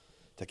NFL.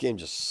 That game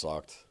just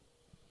sucked.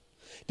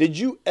 Did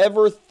you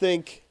ever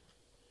think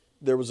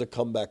there was a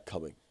comeback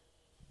coming?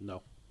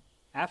 No.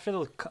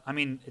 After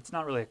it's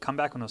not really a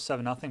comeback when it was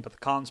 7-0, but the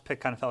Collins pick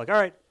kind of felt like,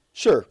 all right,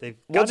 sure. they've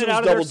Once gotten it it was out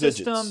of their double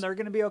system. digits. They're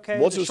going to be okay.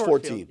 Once The it was short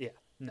 14. field, yeah,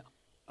 no.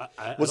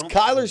 Was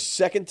Kyler's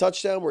second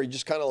touchdown where he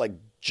just kind of like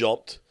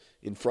jumped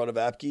in front of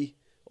Apke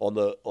on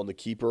the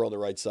keeper on the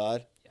right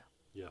side?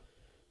 Yeah.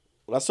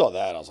 When I saw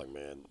that, I was like,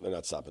 man, they're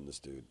not stopping this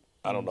dude.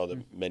 I don't know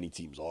that many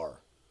teams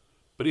are.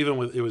 But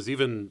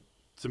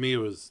to me, it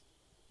was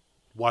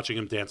watching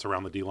him dance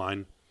around the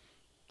D-line,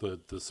 the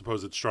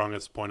supposed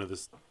strongest point of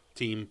this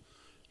team.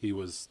 He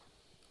was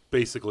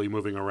basically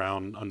moving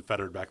around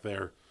unfettered back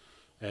there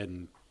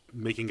and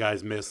making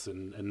guys miss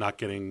and not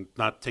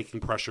taking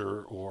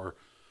pressure or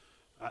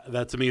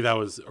that. To me, that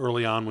was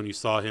early on when you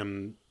saw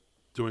him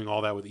doing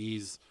all that with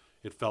ease.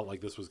 It felt like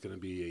this was going to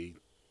be a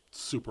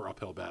super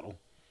uphill battle.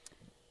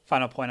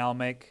 Final point I'll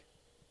make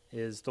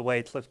is the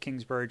way Cliff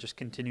Kingsbury just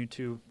continued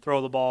to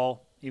throw the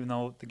ball, even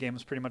though the game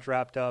was pretty much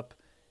wrapped up,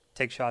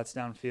 take shots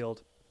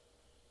downfield.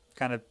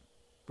 Kind of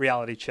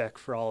reality check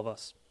for all of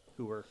us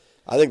who were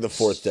I think the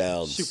fourth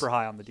downs. Super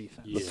high on the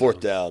defense. The fourth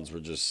downs were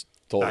just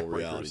total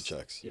reality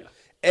checks. Yeah.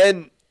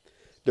 And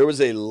there was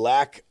a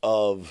lack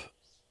of,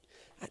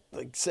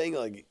 like saying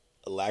like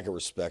a lack of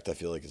respect, I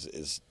feel like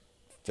is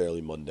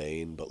fairly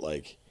mundane, but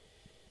like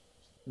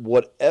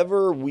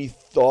whatever we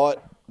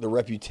thought the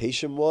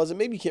reputation was, and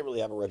maybe you can't really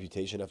have a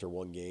reputation after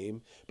one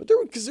game, but there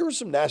was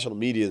some national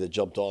media that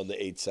jumped on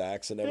the 8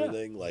 sacks and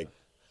everything. Like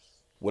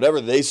whatever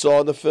they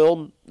saw in the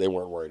film, they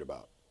weren't worried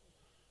about.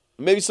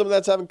 Maybe some of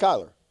that's having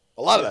Kyler.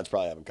 A lot of that's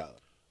probably having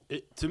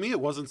Kyler. To me, it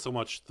wasn't so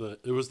much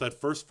it was that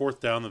first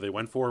fourth down that they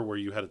went for where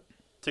you had a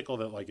tickle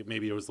that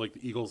maybe it was like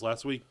the Eagles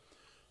last week.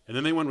 And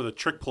then they went with a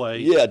trick play.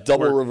 Yeah,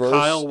 double reverse.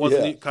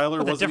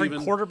 Kyler wasn't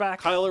even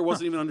quarterback. Kyler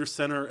wasn't even under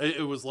center.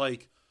 It was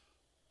like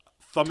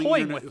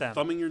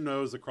thumbing your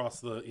nose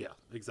across the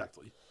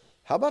exactly.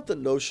 How about the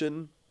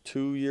notion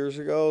 2 years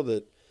ago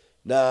that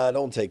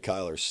don't take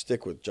Kyler,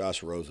 stick with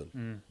Josh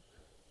Rosen.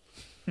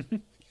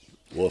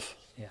 Woof.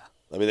 Yeah.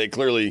 I mean, they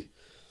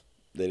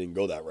didn't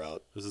go that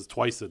route. This is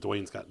twice that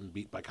Dwayne's gotten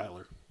beat by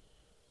Kyler.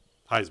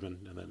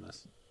 Heisman and then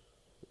this.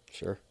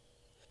 Sure.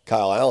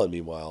 Kyle Allen,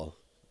 meanwhile,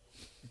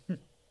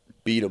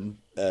 beat him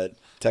at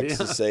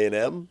Texas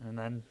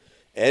A&M.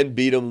 And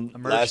beat him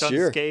last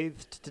year.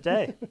 Unscathed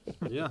today.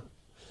 Yeah.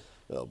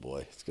 Oh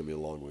boy, it's gonna be a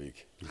long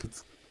week,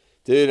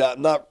 dude. I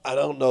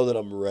don't know that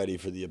I'm ready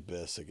for the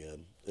abyss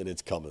again, and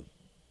it's coming.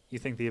 You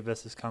think the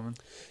abyss is coming?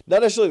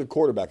 Not necessarily the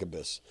quarterback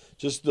abyss,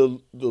 just the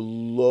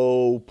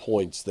low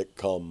points that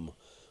come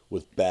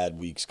with bad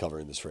weeks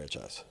covering this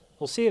franchise.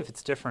 We'll see if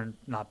it's different.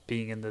 Not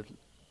being in the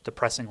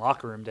depressing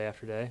locker room day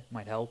after day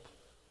might help.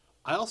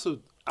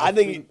 I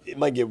think it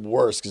might get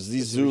worse because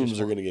these Zooms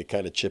are going to get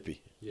kind of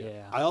chippy.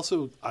 Yeah.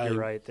 You're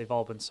right. They've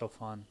all been so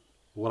fun.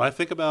 What I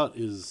think about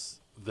is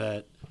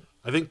that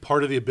I think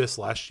part of the abyss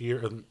last year,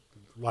 and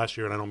I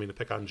don't mean to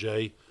pick on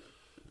Jay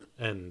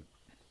and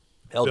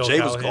Hell, Bill Jay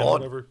Callahan, was gone.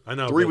 whatever. I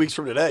know. 3 weeks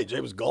from today,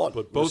 Jay was gone.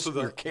 But both of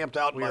them were camped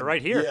out. We were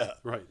right here. Yeah.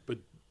 Right. But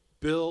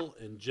Bill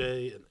and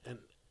Jay and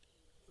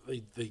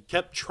they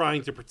kept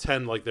trying to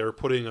pretend like they were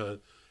putting a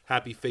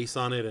happy face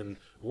on it and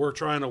we're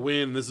trying to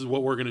win and this is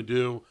what we're going to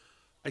do.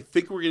 I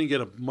think we're going to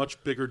get a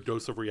much bigger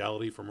dose of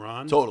reality from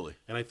Ron. Totally.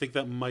 And I think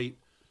that might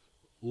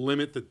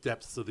limit the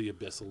depths of the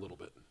abyss a little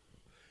bit.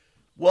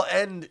 Well,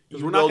 and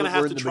we're not going to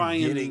have to try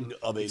and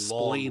of a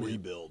long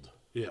rebuild.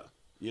 Yeah.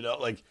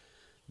 Like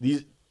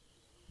this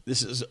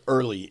is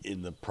early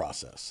in the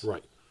process.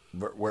 Right.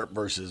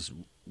 Versus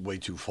way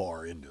too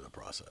far into the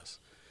process.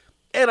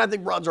 And I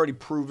think Ron's already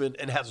proven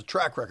and has a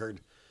track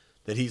record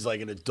that he's like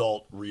an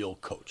adult, real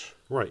coach.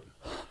 Right.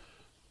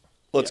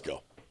 Let's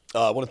go.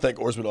 I want to thank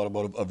Oarsman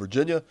Automotive of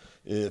Virginia.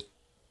 If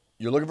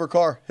you're looking for a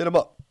car, hit them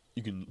up.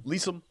 You can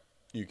lease them.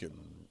 You can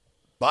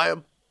buy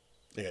them.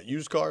 They got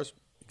used cars.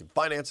 You can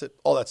finance it.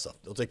 All that stuff.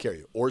 They'll take care of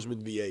you.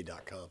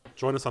 OarsmanVA.com.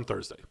 Join us on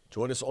Thursday. It's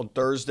going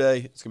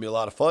to be a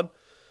lot of fun.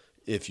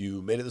 If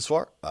you made it this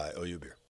far, I owe you a beer.